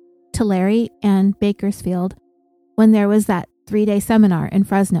Fresno, Tulare, and Bakersfield, when there was that 3-day seminar in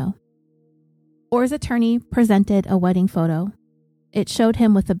Fresno. Orr's attorney presented a wedding photo. It showed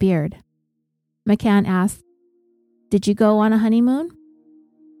him with a beard. McCann asked, "Did you go on a honeymoon?"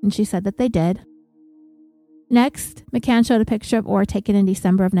 And she said that they did. Next, McCann showed a picture of Orr taken in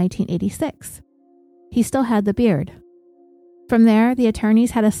December of 1986. He still had the beard. From there, the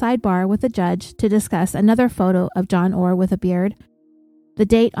attorneys had a sidebar with the judge to discuss another photo of John Orr with a beard. The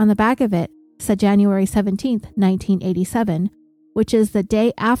date on the back of it said January 17th, 1987, which is the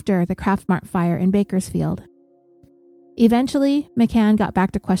day after the Kraft Mart fire in Bakersfield. Eventually, McCann got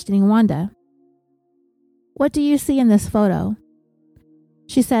back to questioning Wanda. "What do you see in this photo?"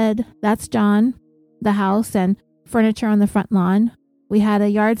 She said, "That's John, the house, and furniture on the front lawn. We had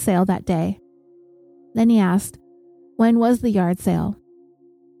a yard sale that day." Then he asked, "When was the yard sale?"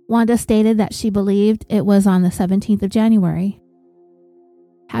 Wanda stated that she believed it was on the 17th of January.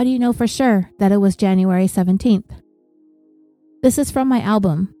 "How do you know for sure that it was January 17th? "This is from my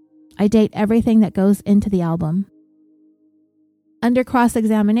album. I date everything that goes into the album." Under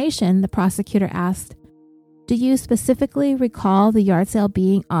cross-examination, the prosecutor asked, "Do you specifically recall the yard sale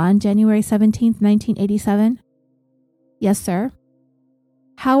being on January 17th, 1987? "Yes, sir."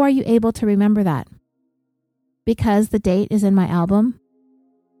 "How are you able to remember that?" "Because the date is in my album."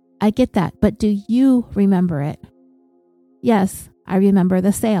 "I get that, but do you remember it?" "Yes, I remember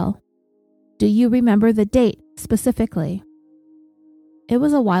the sale." "Do you remember the date specifically?" "It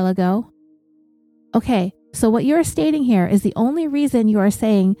was a while ago." "Okay, so what you're stating here is the only reason you are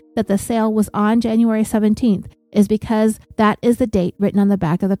saying that the sale was on January 17th is because that is the date written on the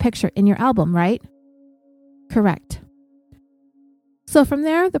back of the picture in your album, right?" "Correct." So from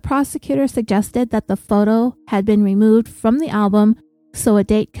there, the prosecutor suggested that the photo had been removed from the album so a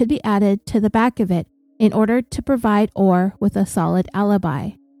date could be added to the back of it in order to provide Orr with a solid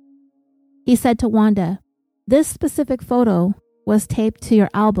alibi. He said to Wanda, "This specific photo was taped to your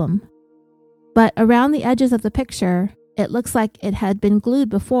album, but around the edges of the picture, it looks like it had been glued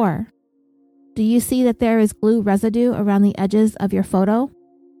before. Do you see that there is glue residue around the edges of your photo?"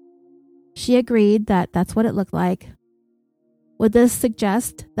 She agreed that that's what it looked like. Would this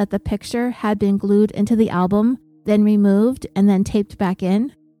suggest that the picture had been glued into the album, then removed, and then taped back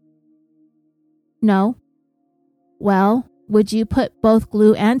in? No. Well, would you put both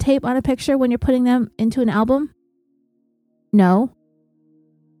glue and tape on a picture when you're putting them into an album? No.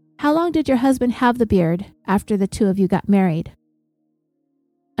 How long did your husband have the beard after the two of you got married?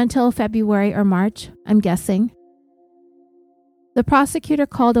 Until February or March, I'm guessing. The prosecutor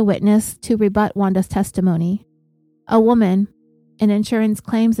called a witness to rebut Wanda's testimony. A woman, an insurance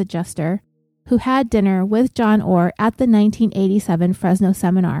claims adjuster, who had dinner with John Orr at the 1987 Fresno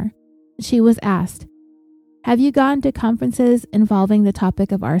seminar. She was asked, "Have you gone to conferences involving the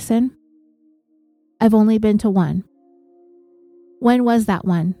topic of arson?" "I've only been to one." "When was that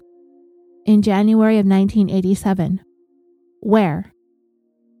one?" "In January of 1987. "Where?"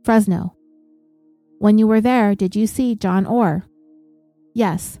 "Fresno." "When you were there, did you see John Orr?"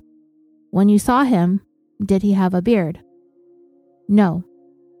 "Yes." "When you saw him, did he have a beard?" "No."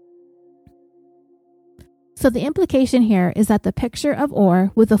 So the implication here is that the picture of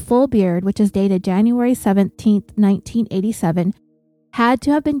Orr with a full beard, which is dated January 17th, 1987, had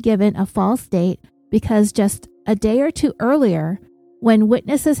to have been given a false date because just a day or two earlier, when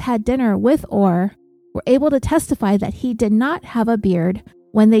witnesses had dinner with Orr, were able to testify that he did not have a beard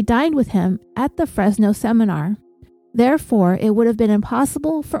when they dined with him at the Fresno seminar. Therefore, it would have been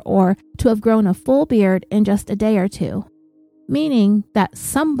impossible for Orr to have grown a full beard in just a day or two, meaning that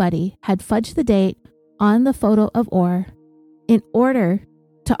somebody had fudged the date on the photo of Orr in order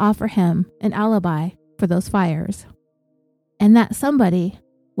to offer him an alibi for those fires. And that somebody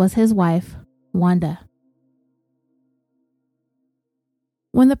was his wife, Wanda.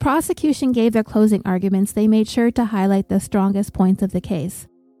 When the prosecution gave their closing arguments, they made sure to highlight the strongest points of the case.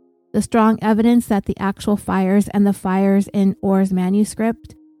 The strong evidence that the actual fires and the fires in Orr's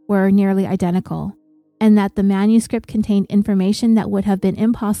manuscript were nearly identical, and that the manuscript contained information that would have been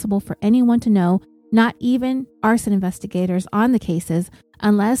impossible for anyone to know, not even arson investigators on the cases,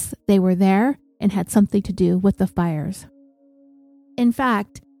 unless they were there and had something to do with the fires. In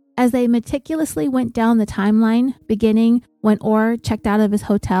fact, as they meticulously went down the timeline, beginning when Orr checked out of his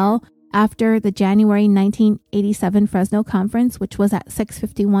hotel after the January 1987 Fresno conference, which was at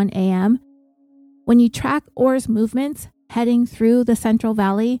 6:51 a.m., when you track Orr's movements heading through the Central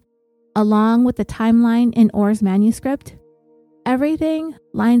Valley, along with the timeline in Orr's manuscript, everything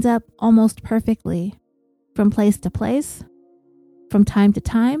lines up almost perfectly, from place to place, from time to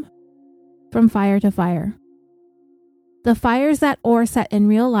time, from fire to fire. The fires that Orr set in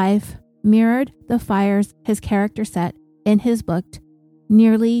real life mirrored the fires his character set in his book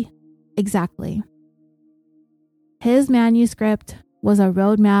nearly exactly. His manuscript was a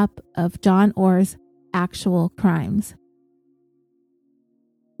roadmap of John Orr's actual crimes.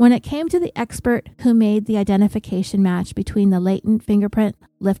 When it came to the expert who made the identification match between the latent fingerprint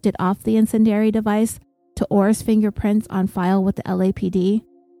lifted off the incendiary device to Orr's fingerprints on file with the LAPD,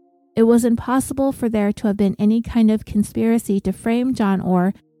 it was impossible for there to have been any kind of conspiracy to frame John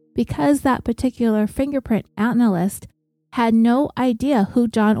Orr because that particular fingerprint analyst had no idea who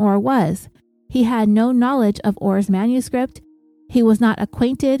John Orr was. He had no knowledge of Orr's manuscript. He was not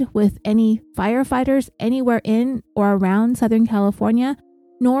acquainted with any firefighters anywhere in or around Southern California,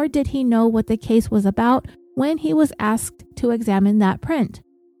 nor did he know what the case was about when he was asked to examine that print.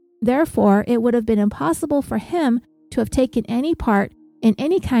 Therefore, it would have been impossible for him to have taken any part in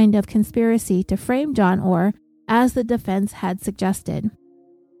any kind of conspiracy to frame John Orr, as the defense had suggested.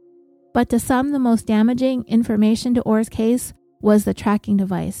 But to some, the most damaging information to Orr's case was the tracking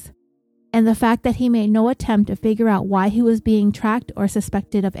device, and the fact that he made no attempt to figure out why he was being tracked or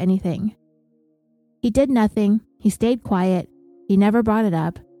suspected of anything. He did nothing, he stayed quiet, he never brought it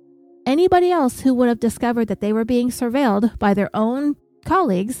up. Anybody else who would have discovered that they were being surveilled by their own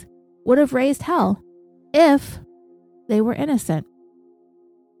colleagues would have raised hell if they were innocent.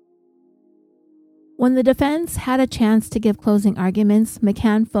 When the defense had a chance to give closing arguments,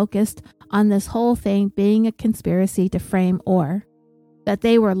 McCann focused on this whole thing being a conspiracy to frame Orr, that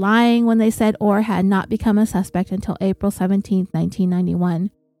they were lying when they said Orr had not become a suspect until April 17,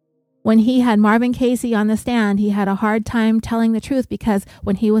 1991. When he had Marvin Casey on the stand, he had a hard time telling the truth because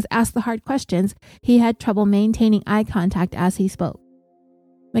when he was asked the hard questions, he had trouble maintaining eye contact as he spoke.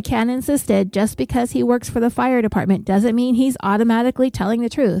 McCann insisted just because he works for the fire department doesn't mean he's automatically telling the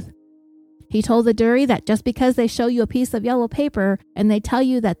truth. He told the jury that just because they show you a piece of yellow paper and they tell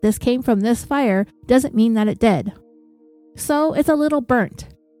you that this came from this fire doesn't mean that it did. So it's a little burnt.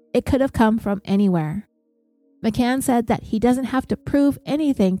 It could have come from anywhere. McCann said that he doesn't have to prove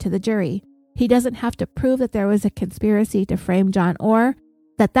anything to the jury. He doesn't have to prove that there was a conspiracy to frame John Orr,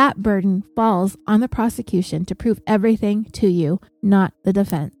 that burden falls on the prosecution to prove everything to you, not the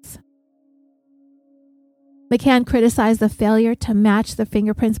defense. McCann criticized the failure to match the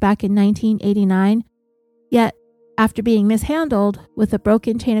fingerprints back in 1989, yet after being mishandled with a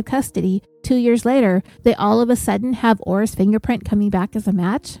broken chain of custody 2 years later, they all of a sudden have Orr's fingerprint coming back as a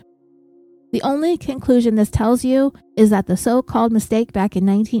match? The only conclusion this tells you is that the so-called mistake back in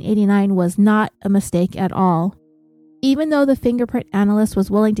 1989 was not a mistake at all. Even though the fingerprint analyst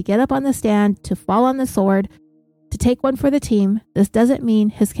was willing to get up on the stand, to fall on the sword, to take one for the team, this doesn't mean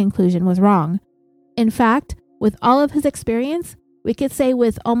his conclusion was wrong. In fact, with all of his experience, we could say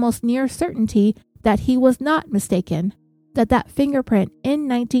with almost near certainty that he was not mistaken, that fingerprint in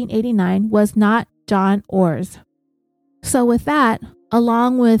 1989 was not John Orr's. So with that,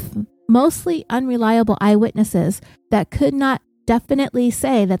 along with mostly unreliable eyewitnesses that could not definitely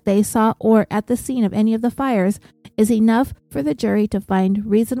say that they saw Orr at the scene of any of the fires, is enough for the jury to find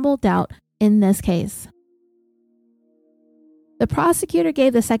reasonable doubt in this case. The prosecutor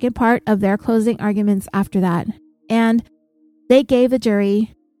gave the second part of their closing arguments after that, and they gave the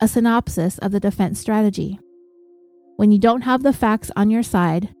jury a synopsis of the defense strategy. When you don't have the facts on your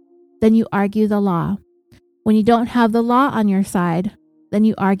side, then you argue the law. When you don't have the law on your side, then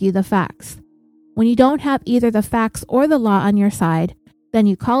you argue the facts. When you don't have either the facts or the law on your side, then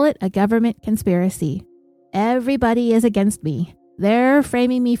you call it a government conspiracy. Everybody is against me. They're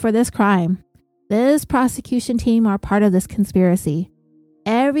framing me for this crime. This prosecution team are part of this conspiracy.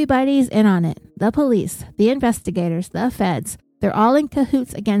 Everybody's in on it. The police, the investigators, the feds, they're all in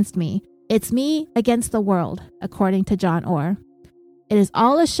cahoots against me. It's me against the world, according to John Orr. It is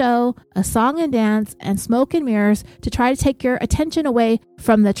all a show, a song and dance, and smoke and mirrors to try to take your attention away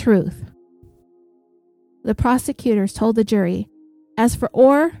from the truth. The prosecutors told the jury, as for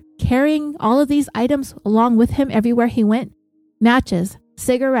Orr carrying all of these items along with him everywhere he went, matches,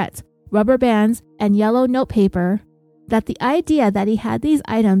 cigarettes, rubber bands, and yellow notepaper, that the idea that he had these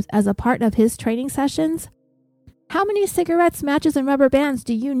items as a part of his training sessions. How many cigarettes, matches, and rubber bands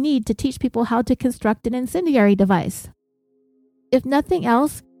do you need to teach people how to construct an incendiary device? If nothing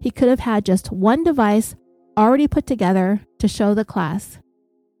else, he could have had just one device already put together to show the class.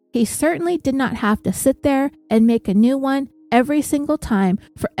 He certainly did not have to sit there and make a new one every single time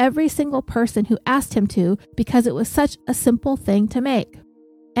for every single person who asked him to, because it was such a simple thing to make.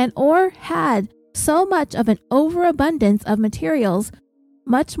 And Orr had so much of an overabundance of materials,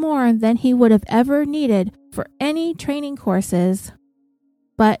 much more than he would have ever needed for any training courses.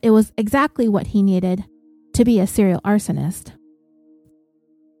 But it was exactly what he needed to be a serial arsonist.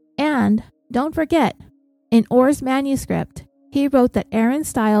 And don't forget, in Orr's manuscript, he wrote that Aaron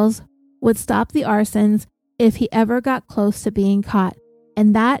Stiles would stop the arsons if he ever got close to being caught,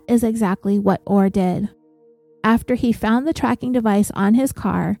 and that is exactly what Orr did. After he found the tracking device on his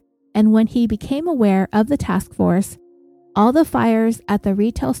car, and when he became aware of the task force, all the fires at the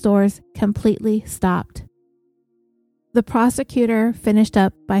retail stores completely stopped. The prosecutor finished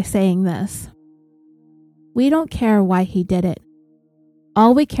up by saying this: "We don't care why he did it.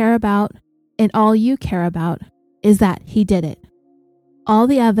 All we care about, and all you care about, is that he did it. All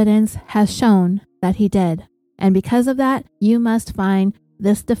the evidence has shown that he did, and because of that, you must find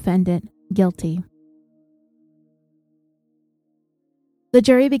this defendant guilty." The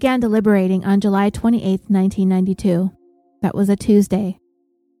jury began deliberating on July 28, 1992. That was a Tuesday.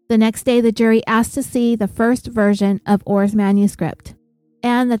 The next day, the jury asked to see the first version of Orr's manuscript,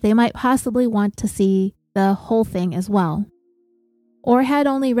 and that they might possibly want to see the whole thing as well. Orr had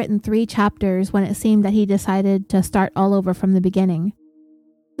only written 3 chapters when it seemed that he decided to start all over from the beginning.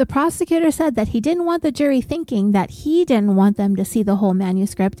 The prosecutor said that he didn't want the jury thinking that he didn't want them to see the whole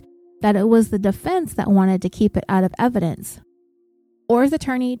manuscript, that it was the defense that wanted to keep it out of evidence. Orr's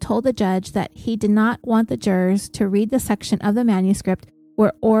attorney told the judge that he did not want the jurors to read the section of the manuscript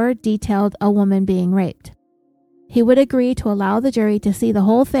where Orr detailed a woman being raped. He would agree to allow the jury to see the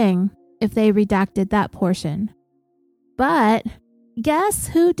whole thing if they redacted that portion. But guess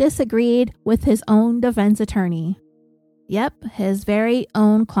who disagreed with his own defense attorney? Yep, his very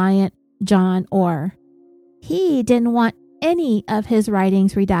own client, John Orr. He didn't want any of his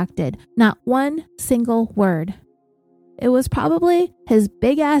writings redacted, not one single word. It was probably his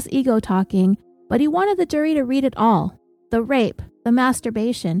big-ass ego talking, but he wanted the jury to read it all. The rape, the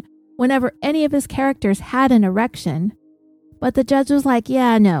masturbation, whenever any of his characters had an erection. But the judge was like,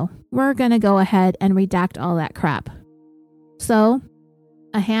 yeah, no, we're gonna go ahead and redact all that crap. So,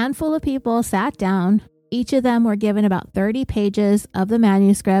 a handful of people sat down. Each of them were given about 30 pages of the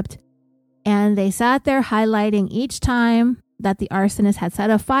manuscript, and they sat there highlighting each time that the arsonist had set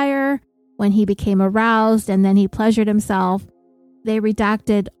a fire, when he became aroused, and then he pleasured himself. They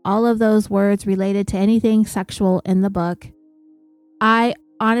redacted all of those words related to anything sexual in the book. I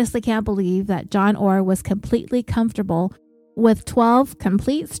honestly can't believe that John Orr was completely comfortable with 12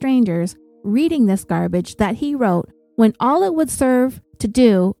 complete strangers reading this garbage that he wrote, when all it would serve to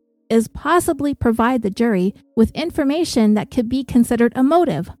do is possibly provide the jury with information that could be considered a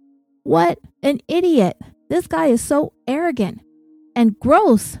motive. What an idiot. This guy is so arrogant and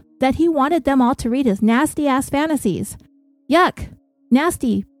gross that he wanted them all to read his nasty ass fantasies. Yuck.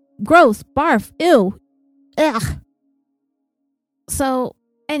 Nasty. Gross. Barf. Ew. Ugh. So,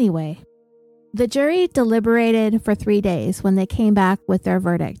 anyway, the jury deliberated for 3 days when they came back with their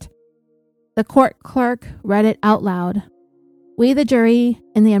verdict. The court clerk read it out loud. We, the jury,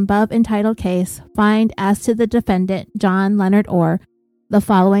 in the above entitled case, find as to the defendant, John Leonard Orr, the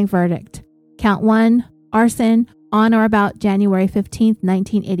following verdict. Count 1, arson, on or about January 15,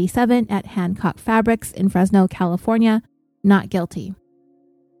 1987, at Hancock Fabrics in Fresno, California, not guilty.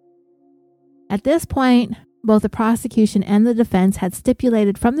 At this point, both the prosecution and the defense had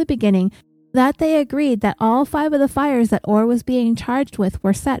stipulated from the beginning that they agreed that all 5 of the fires that Orr was being charged with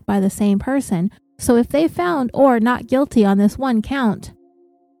were set by the same person. So if they found Orr not guilty on this one count,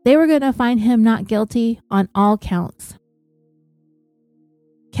 they were going to find him not guilty on all counts.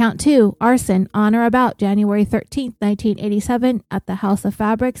 Count 2, arson, on or about January 13, 1987, at the House of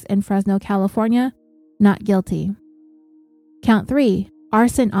Fabrics in Fresno, California, not guilty. Count 3,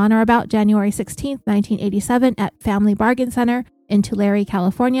 arson, on or about January 16, 1987, at Family Bargain Center in Tulare,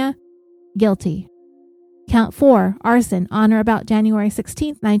 California, guilty. Count 4, arson, on or about January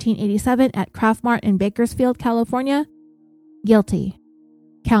 16, 1987, at Kraft Mart in Bakersfield, California, guilty.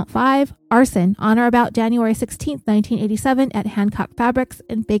 Count 5, arson, on or about January 16, 1987 at Hancock Fabrics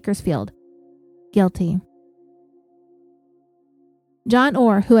in Bakersfield. Guilty. John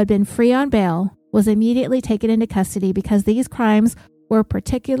Orr, who had been free on bail, was immediately taken into custody because these crimes were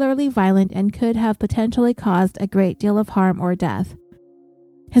particularly violent and could have potentially caused a great deal of harm or death.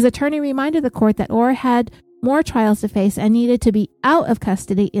 His attorney reminded the court that Orr had more trials to face and needed to be out of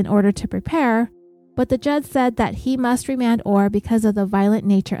custody in order to prepare, but the judge said that he must remand Orr because of the violent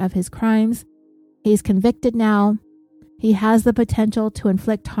nature of his crimes. He's convicted now. He has the potential to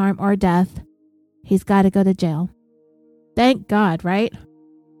inflict harm or death. He's got to go to jail. Thank God, right?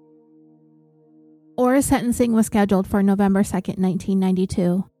 Orr's sentencing was scheduled for November 2,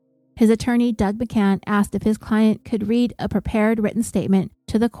 1992. His attorney, Doug McCann, asked if his client could read a prepared written statement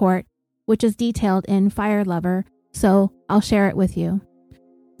to the court, which is detailed in Fire Lover, so I'll share it with you.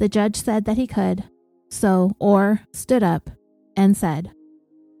 The judge said that he could, so Orr stood up and said,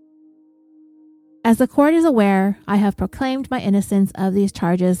 "As the court is aware, I have proclaimed my innocence of these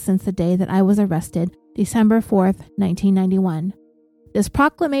charges since the day that I was arrested, December 4th, 1991. This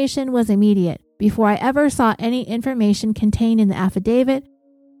proclamation was immediate, before I ever saw any information contained in the affidavit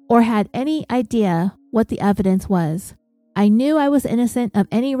or had any idea what the evidence was. I knew I was innocent of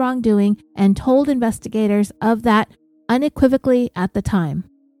any wrongdoing and told investigators of that unequivocally at the time.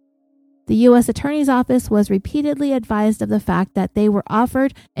 The U.S. Attorney's Office was repeatedly advised of the fact that they were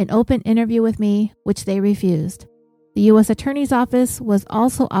offered an open interview with me, which they refused. The U.S. Attorney's Office was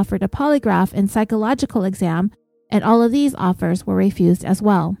also offered a polygraph and psychological exam, and all of these offers were refused as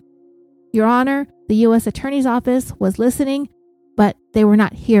well. Your Honor, the U.S. Attorney's Office was listening, but they were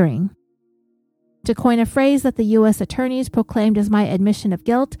not hearing. To coin a phrase that the U.S. Attorneys proclaimed as my admission of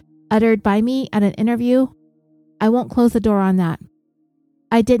guilt, uttered by me at an interview, I won't close the door on that.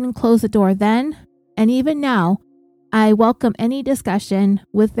 I didn't close the door then, and even now, I welcome any discussion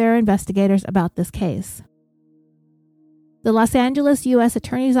with their investigators about this case. The Los Angeles U.S.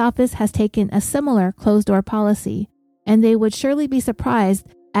 Attorney's Office has taken a similar closed-door policy, and they would surely be surprised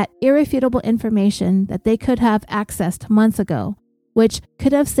at irrefutable information that they could have accessed months ago, which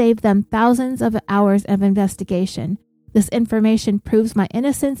could have saved them thousands of hours of investigation. This information proves my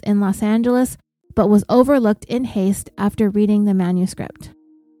innocence in Los Angeles, but was overlooked in haste after reading the manuscript.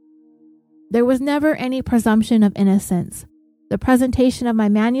 There was never any presumption of innocence. The presentation of my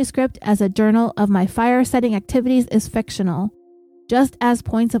manuscript as a journal of my fire-setting activities is fictional, just as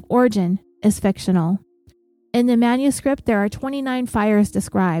Points of Origin is fictional. In the manuscript, there are 29 fires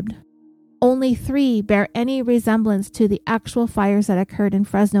described. Only 3 bear any resemblance to the actual fires that occurred in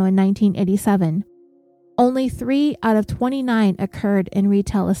Fresno in 1987. Only 3 out of 29 occurred in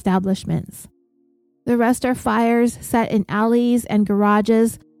retail establishments. The rest are fires set in alleys and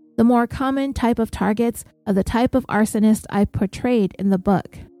garages, the more common type of targets of the type of arsonist I portrayed in the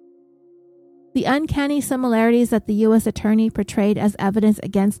book. The uncanny similarities that the U.S. Attorney portrayed as evidence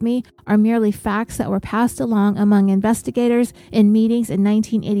against me are merely facts that were passed along among investigators in meetings in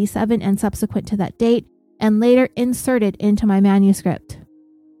 1987 and subsequent to that date, and later inserted into my manuscript.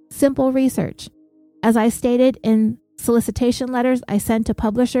 Simple research. As I stated in solicitation letters I sent to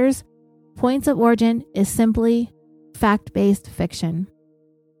publishers, Points of Origin is simply fact-based fiction.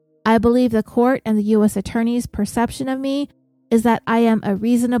 I believe the court and the U.S. Attorney's perception of me is that I am a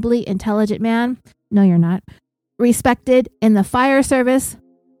reasonably intelligent man. No, you're not. Respected in the fire service.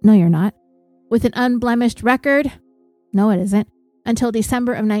 No, you're not. With an unblemished record. No, it isn't. Until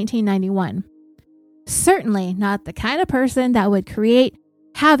December of 1991. Certainly not the kind of person that would create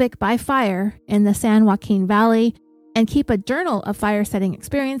havoc by fire in the San Joaquin Valley and keep a journal of fire-setting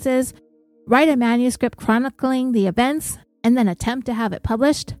experiences, write a manuscript chronicling the events, and then attempt to have it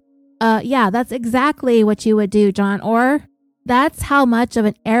published. Yeah, that's exactly what you would do, John Orr. That's how much of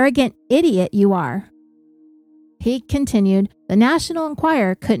an arrogant idiot you are. He continued, the National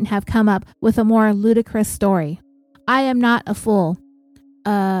Enquirer couldn't have come up with a more ludicrous story. I am not a fool.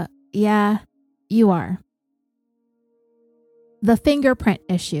 Yeah, you are. The fingerprint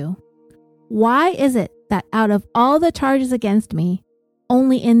issue. Why is it that out of all the charges against me,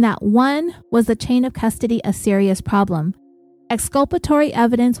 only in that one was the chain of custody a serious problem? Exculpatory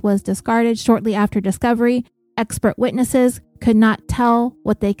evidence was discarded shortly after discovery. Expert witnesses could not tell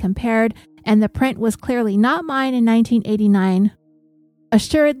what they compared, and the print was clearly not mine in 1989.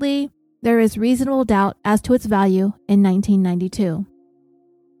 Assuredly, there is reasonable doubt as to its value in 1992.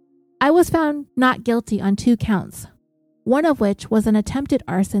 I was found not guilty on 2 counts, one of which was an attempted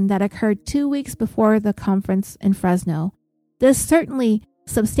arson that occurred 2 weeks before the conference in Fresno. This certainly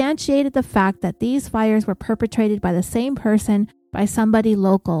substantiated the fact that these fires were perpetrated by the same person by somebody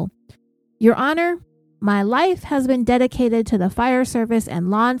local. Your Honor, My life has been dedicated to the fire service and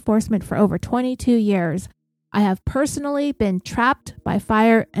law enforcement for over 22 years. I have personally been trapped by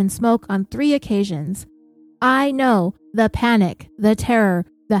fire and smoke on 3 occasions. I know the panic, the terror,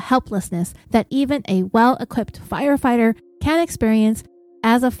 the helplessness that even a well-equipped firefighter can experience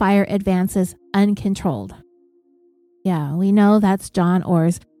as a fire advances uncontrolled. Yeah, we know that's John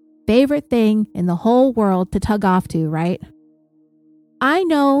Orr's favorite thing in the whole world to tug off to, right? I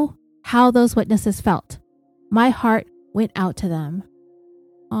know how those witnesses felt. My heart went out to them.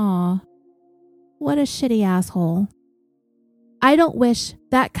 Aw, what a shitty asshole. I don't wish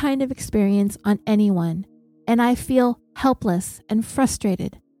that kind of experience on anyone, and I feel helpless and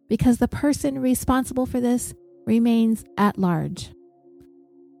frustrated because the person responsible for this remains at large.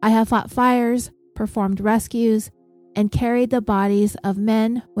 I have fought fires, performed rescues, and carried the bodies of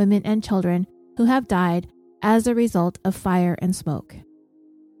men, women, and children who have died as a result of fire and smoke.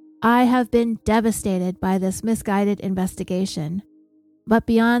 I have been devastated by this misguided investigation. But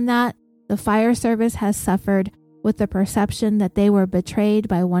beyond that, the fire service has suffered with the perception that they were betrayed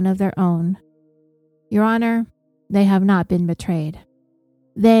by one of their own. Your Honor, they have not been betrayed.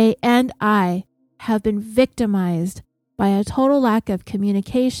 They and I have been victimized by a total lack of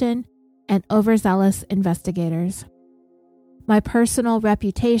communication and overzealous investigators. My personal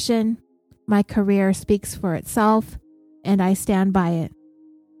reputation, my career speaks for itself, and I stand by it.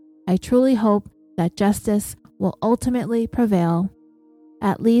 I truly hope that justice will ultimately prevail,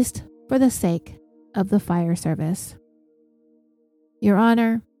 at least for the sake of the fire service. Your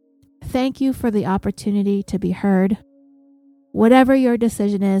Honor, thank you for the opportunity to be heard. Whatever your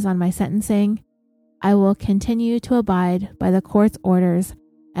decision is on my sentencing, I will continue to abide by the court's orders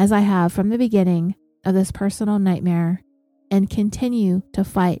as I have from the beginning of this personal nightmare and continue to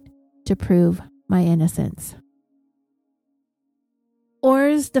fight to prove my innocence.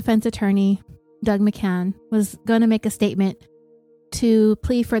 Orr's defense attorney, Doug McCann, was going to make a statement to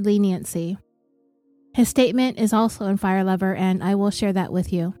plea for leniency. His statement is also in FireLover, and I will share that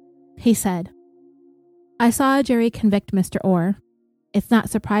with you. He said, I saw a jury convict Mr. Orr. It's not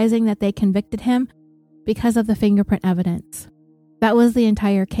surprising that they convicted him because of the fingerprint evidence. That was the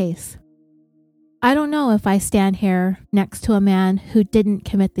entire case. I don't know if I stand here next to a man who didn't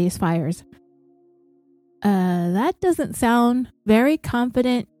commit these fires. That doesn't sound very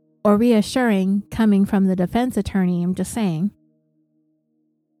confident or reassuring coming from the defense attorney, I'm just saying.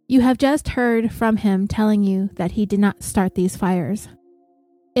 You have just heard from him telling you that he did not start these fires.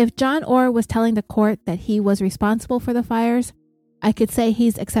 If John Orr was telling the court that he was responsible for the fires, I could say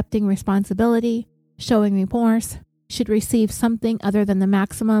he's accepting responsibility, showing remorse, should receive something other than the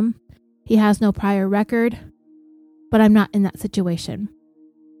maximum. He has no prior record, but I'm not in that situation.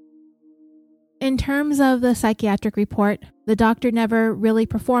 In terms of the psychiatric report, the doctor never really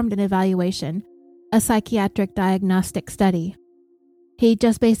performed an evaluation, a psychiatric diagnostic study. He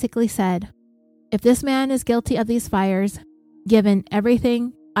just basically said, if this man is guilty of these fires, given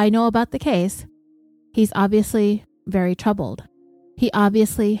everything I know about the case, he's obviously very troubled. He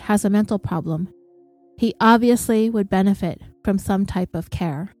obviously has a mental problem. He obviously would benefit from some type of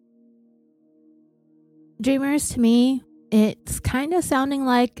care. Dreamers, to me, it's kind of sounding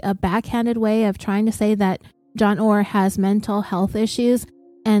like a backhanded way of trying to say that John Orr has mental health issues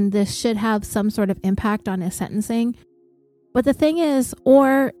and this should have some sort of impact on his sentencing. But the thing is,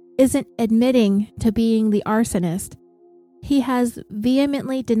 Orr isn't admitting to being the arsonist. He has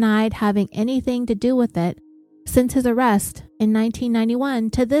vehemently denied having anything to do with it since his arrest in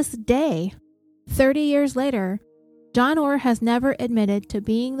 1991 to this day. 30 years later, John Orr has never admitted to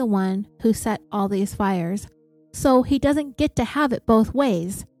being the one who set all these fires. So he doesn't get to have it both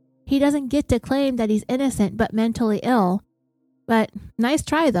ways. He doesn't get to claim that he's innocent but mentally ill. But nice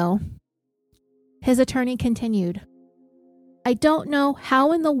try, though. His attorney continued, I don't know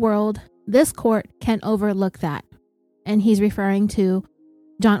how in the world this court can overlook that. And he's referring to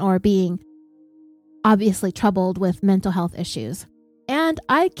John Orr being obviously troubled with mental health issues. And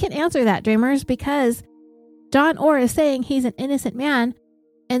I can answer that, Dreamers, because John Orr is saying he's an innocent man,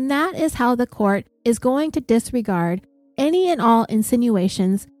 and that is how the court is going to disregard any and all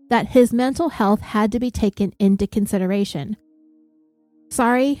insinuations that his mental health had to be taken into consideration.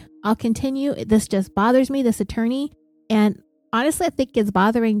 Sorry, I'll continue. This just bothers me, this attorney, and honestly, I think it's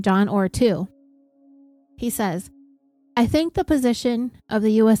bothering John Orr too. He says, I think the position of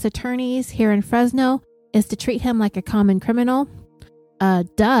the U.S. attorneys here in Fresno is to treat him like a common criminal.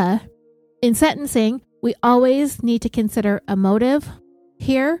 Duh. In sentencing, we always need to consider a motive.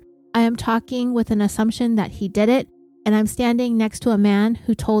 Here, I am talking with an assumption that he did it, and I'm standing next to a man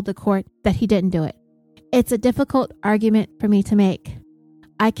who told the court that he didn't do it. It's a difficult argument for me to make.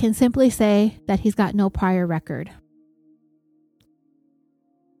 I can simply say that he's got no prior record.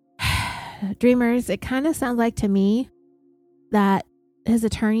 Dreamers, it kind of sounds like to me that his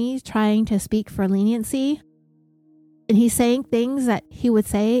attorney's trying to speak for leniency, and he's saying things that he would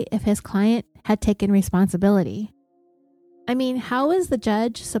say if his client had taken responsibility. I mean, how is the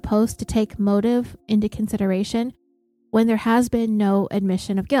judge supposed to take motive into consideration when there has been no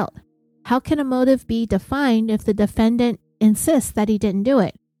admission of guilt? How can a motive be defined if the defendant insists that he didn't do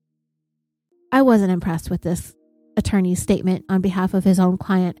it? I wasn't impressed with this attorney's statement on behalf of his own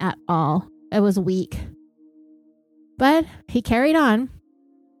client at all. It was weak. But he carried on.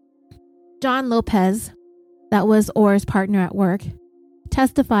 John Lopez, that was Orr's partner at work,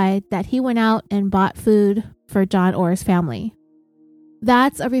 testified that he went out and bought food for John Orr's family.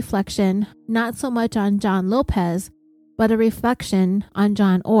 That's a reflection not so much on John Lopez, but a reflection on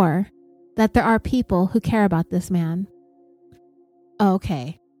John Orr, that there are people who care about this man.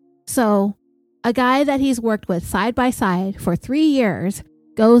 Okay, so a guy that he's worked with side by side for 3 years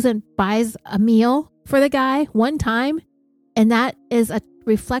goes and buys a meal for the guy one time, and that is a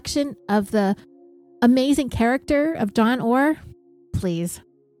reflection of the amazing character of John Orr? Please.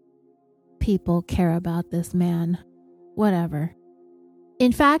 People care about this man. Whatever.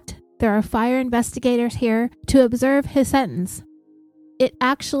 In fact, there are fire investigators here to observe his sentence. It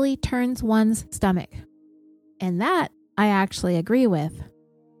actually turns one's stomach. And that I actually agree with.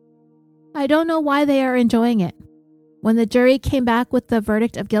 I don't know why they are enjoying it. When the jury came back with the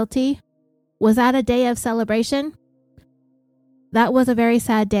verdict of guilty, was that a day of celebration? That was a very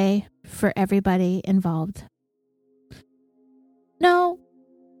sad day for everybody involved. No,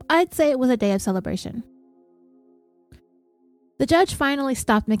 I'd say it was a day of celebration. The judge finally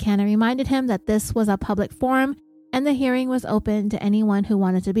stopped McCann and reminded him that this was a public forum and the hearing was open to anyone who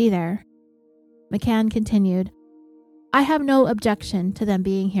wanted to be there. McCann continued, I have no objection to them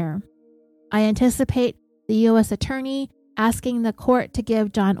being here. I anticipate the U.S. Attorney asking the court to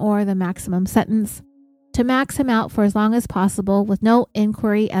give John Orr the maximum sentence, to max him out for as long as possible with no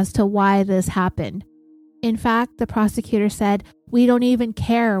inquiry as to why this happened. In fact, the prosecutor said, we don't even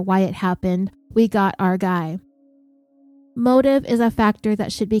care why it happened. We got our guy. Motive is a factor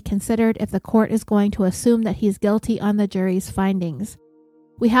that should be considered if the court is going to assume that he's guilty on the jury's findings.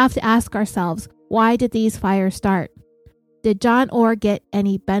 We have to ask ourselves, why did these fires start? Did John Orr get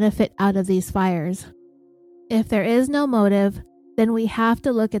any benefit out of these fires? If there is no motive, then we have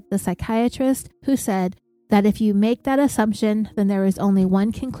to look at the psychiatrist who said that if you make that assumption, then there is only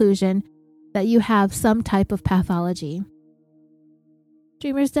one conclusion, that you have some type of pathology.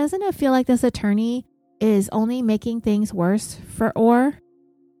 Dreamers, doesn't it feel like this attorney is only making things worse for Orr?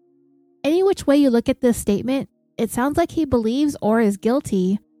 Any which way you look at this statement, it sounds like he believes Orr is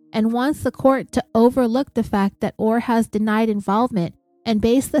guilty and wants the court to overlook the fact that Orr has denied involvement and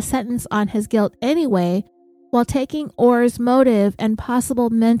base the sentence on his guilt anyway, while taking Orr's motive and possible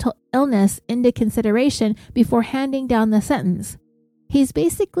mental illness into consideration before handing down the sentence. He's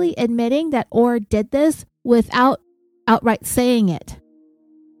basically admitting that Orr did this without outright saying it.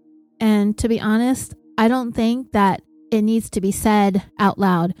 And to be honest, I don't think that it needs to be said out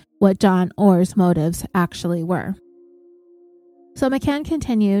loud what John Orr's motives actually were. So McCann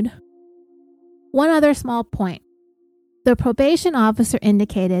continued, one other small point. The probation officer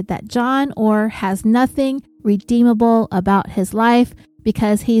indicated that John Orr has nothing redeemable about his life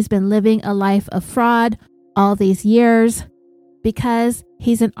because he's been living a life of fraud all these years, because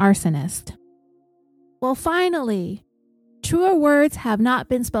he's an arsonist. Well, finally, truer words have not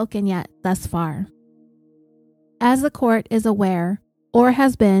been spoken yet thus far. As the court is aware, Orr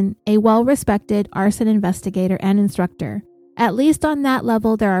has been a well-respected arson investigator and instructor. At least on that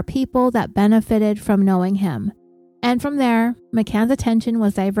level, there are people that benefited from knowing him. And from there, McCann's attention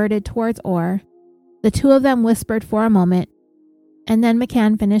was diverted towards Orr. The two of them whispered for a moment, and then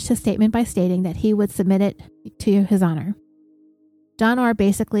McCann finished his statement by stating that he would submit it to his honor. John Orr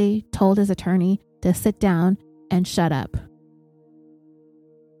basically told his attorney to sit down and shut up.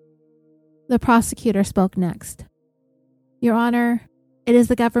 The prosecutor spoke next. Your Honor, it is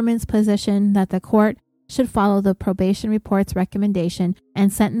the government's position that the court should follow the probation report's recommendation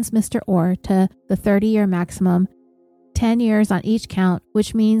and sentence Mr. Orr to the 30-year maximum, 10 years on each count,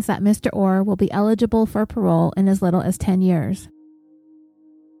 which means that Mr. Orr will be eligible for parole in as little as 10 years.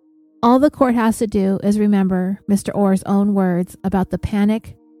 All the court has to do is remember Mr. Orr's own words about the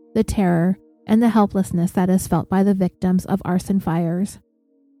panic, the terror, and the helplessness that is felt by the victims of arson fires.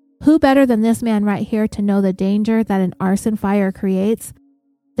 Who better than this man right here to know the danger that an arson fire creates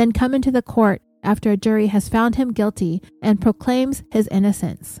than come into the court after a jury has found him guilty and proclaims his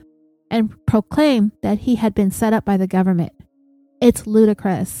innocence, and proclaim that he had been set up by the government? It's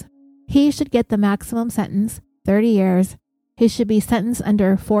ludicrous. He should get the maximum sentence, 30 years. He should be sentenced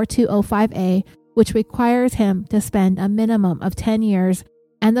under 4205A, which requires him to spend a minimum of 10 years,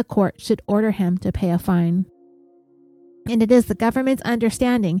 and the court should order him to pay a fine. And it is the government's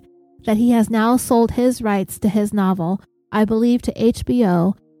understanding that he has now sold his rights to his novel, I believe to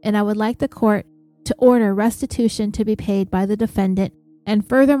HBO, and I would like the court to order restitution to be paid by the defendant. And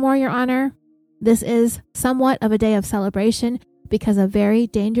furthermore, Your Honor, this is somewhat of a day of celebration because a very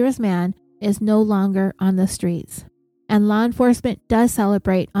dangerous man is no longer on the streets. And law enforcement does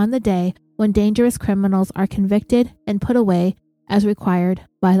celebrate on the day when dangerous criminals are convicted and put away as required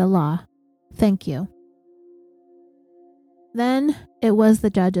by the law. Thank you. Then it was the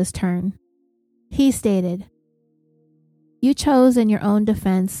judge's turn. He stated, "You chose in your own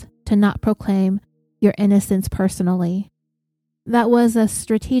defense to not proclaim your innocence personally. That was a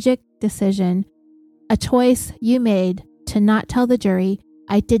strategic decision, a choice you made to not tell the jury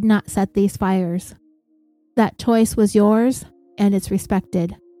I did not set these fires. That choice was yours and it's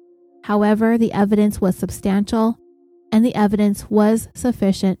respected. However, the evidence was substantial and the evidence was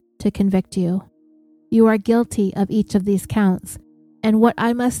sufficient to convict you. You are guilty of each of these counts, and what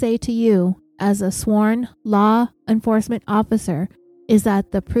I must say to you as a sworn law enforcement officer is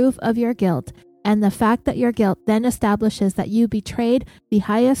that the proof of your guilt and the fact that your guilt then establishes that you betrayed the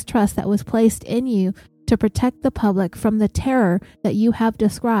highest trust that was placed in you to protect the public from the terror that you have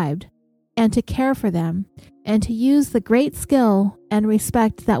described, and to care for them, and to use the great skill and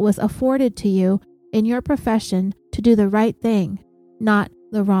respect that was afforded to you in your profession to do the right thing, not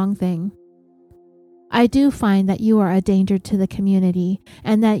the wrong thing. I do find that you are a danger to the community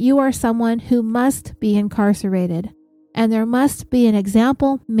and that you are someone who must be incarcerated, and there must be an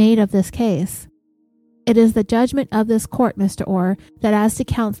example made of this case. It is the judgment of this court, Mr. Orr, that as to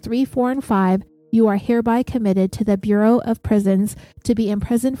counts 3, 4, and 5, you are hereby committed to the Bureau of Prisons to be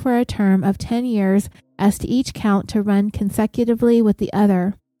imprisoned for a term of 10 years as to each count to run consecutively with the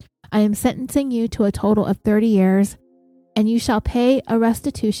other. I am sentencing you to a total of 30 years, and you shall pay a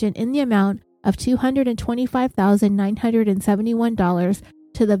restitution in the amount of $225,971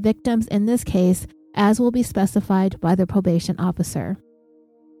 to the victims in this case, as will be specified by the probation officer."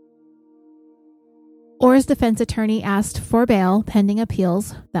 Orr's defense attorney asked for bail pending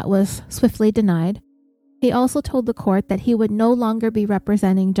appeals. That was swiftly denied. He also told the court that he would no longer be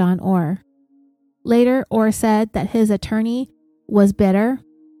representing John Orr. Later, Orr said that his attorney was bitter,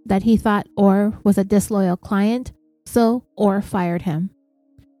 that he thought Orr was a disloyal client, so Orr fired him.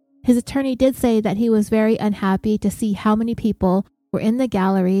 His attorney did say that he was very unhappy to see how many people were in the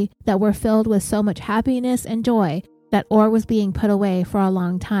gallery that were filled with so much happiness and joy that Orr was being put away for a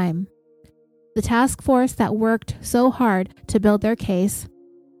long time. The task force that worked so hard to build their case,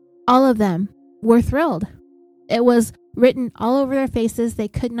 all of them were thrilled. It was written all over their faces. They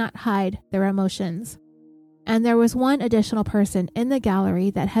could not hide their emotions. And there was one additional person in the gallery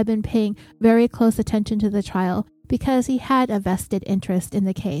that had been paying very close attention to the trial because he had a vested interest in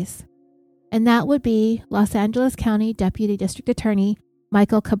the case. And that would be Los Angeles County Deputy District Attorney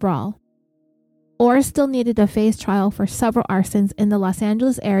Michael Cabral. Orr still needed to face trial for several arsons in the Los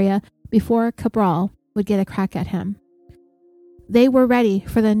Angeles area before Cabral would get a crack at him. They were ready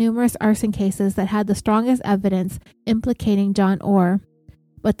for the numerous arson cases that had the strongest evidence implicating John Orr,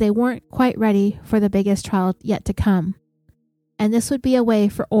 but they weren't quite ready for the biggest trial yet to come. And this would be a way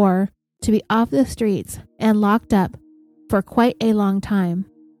for Orr to be off the streets and locked up for quite a long time,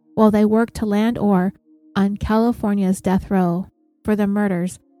 while they worked to land Orr on California's death row for the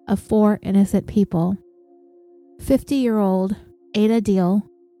murders of 4 innocent people. 50-year-old Ada Deal,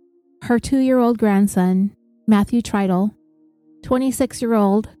 her 2-year-old grandson, Matthew Tritle,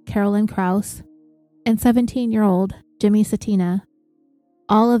 26-year-old Carolyn Krause, and 17-year-old Jimmy Satina,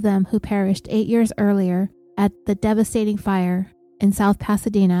 all of them who perished 8 years earlier at the devastating fire in South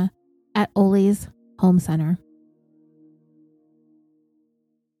Pasadena at Ole's Home Center.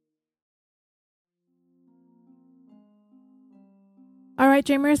 All right,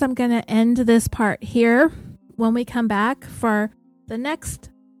 dreamers, I'm going to end this part here. When we come back for the next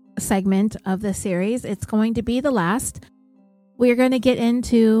segment of the series, it's going to be the last. We're going to get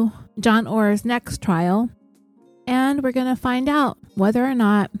into John Orr's next trial, and we're going to find out whether or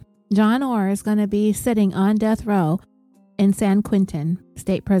not John Orr is going to be sitting on death row in San Quentin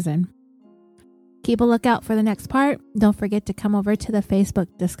State Prison. Keep a lookout for the next part. Don't forget to come over to the Facebook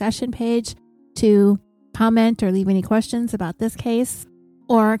discussion page to comment or leave any questions about this case,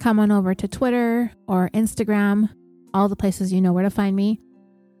 or come on over to Twitter or Instagram, all the places you know where to find me.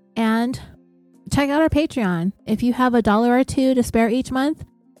 And check out our Patreon. If you have $1 or $2 to spare each month,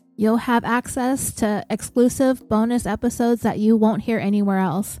 you'll have access to exclusive bonus episodes that you won't hear anywhere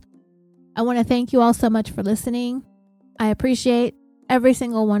else. I want to thank you all so much for listening. I appreciate every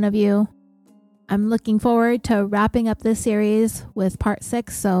single one of you. I'm looking forward to wrapping up this series with part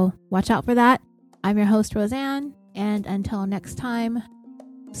 6, so watch out for that. I'm your host, Roseanne, and until next time,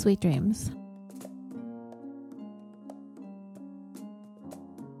 sweet dreams.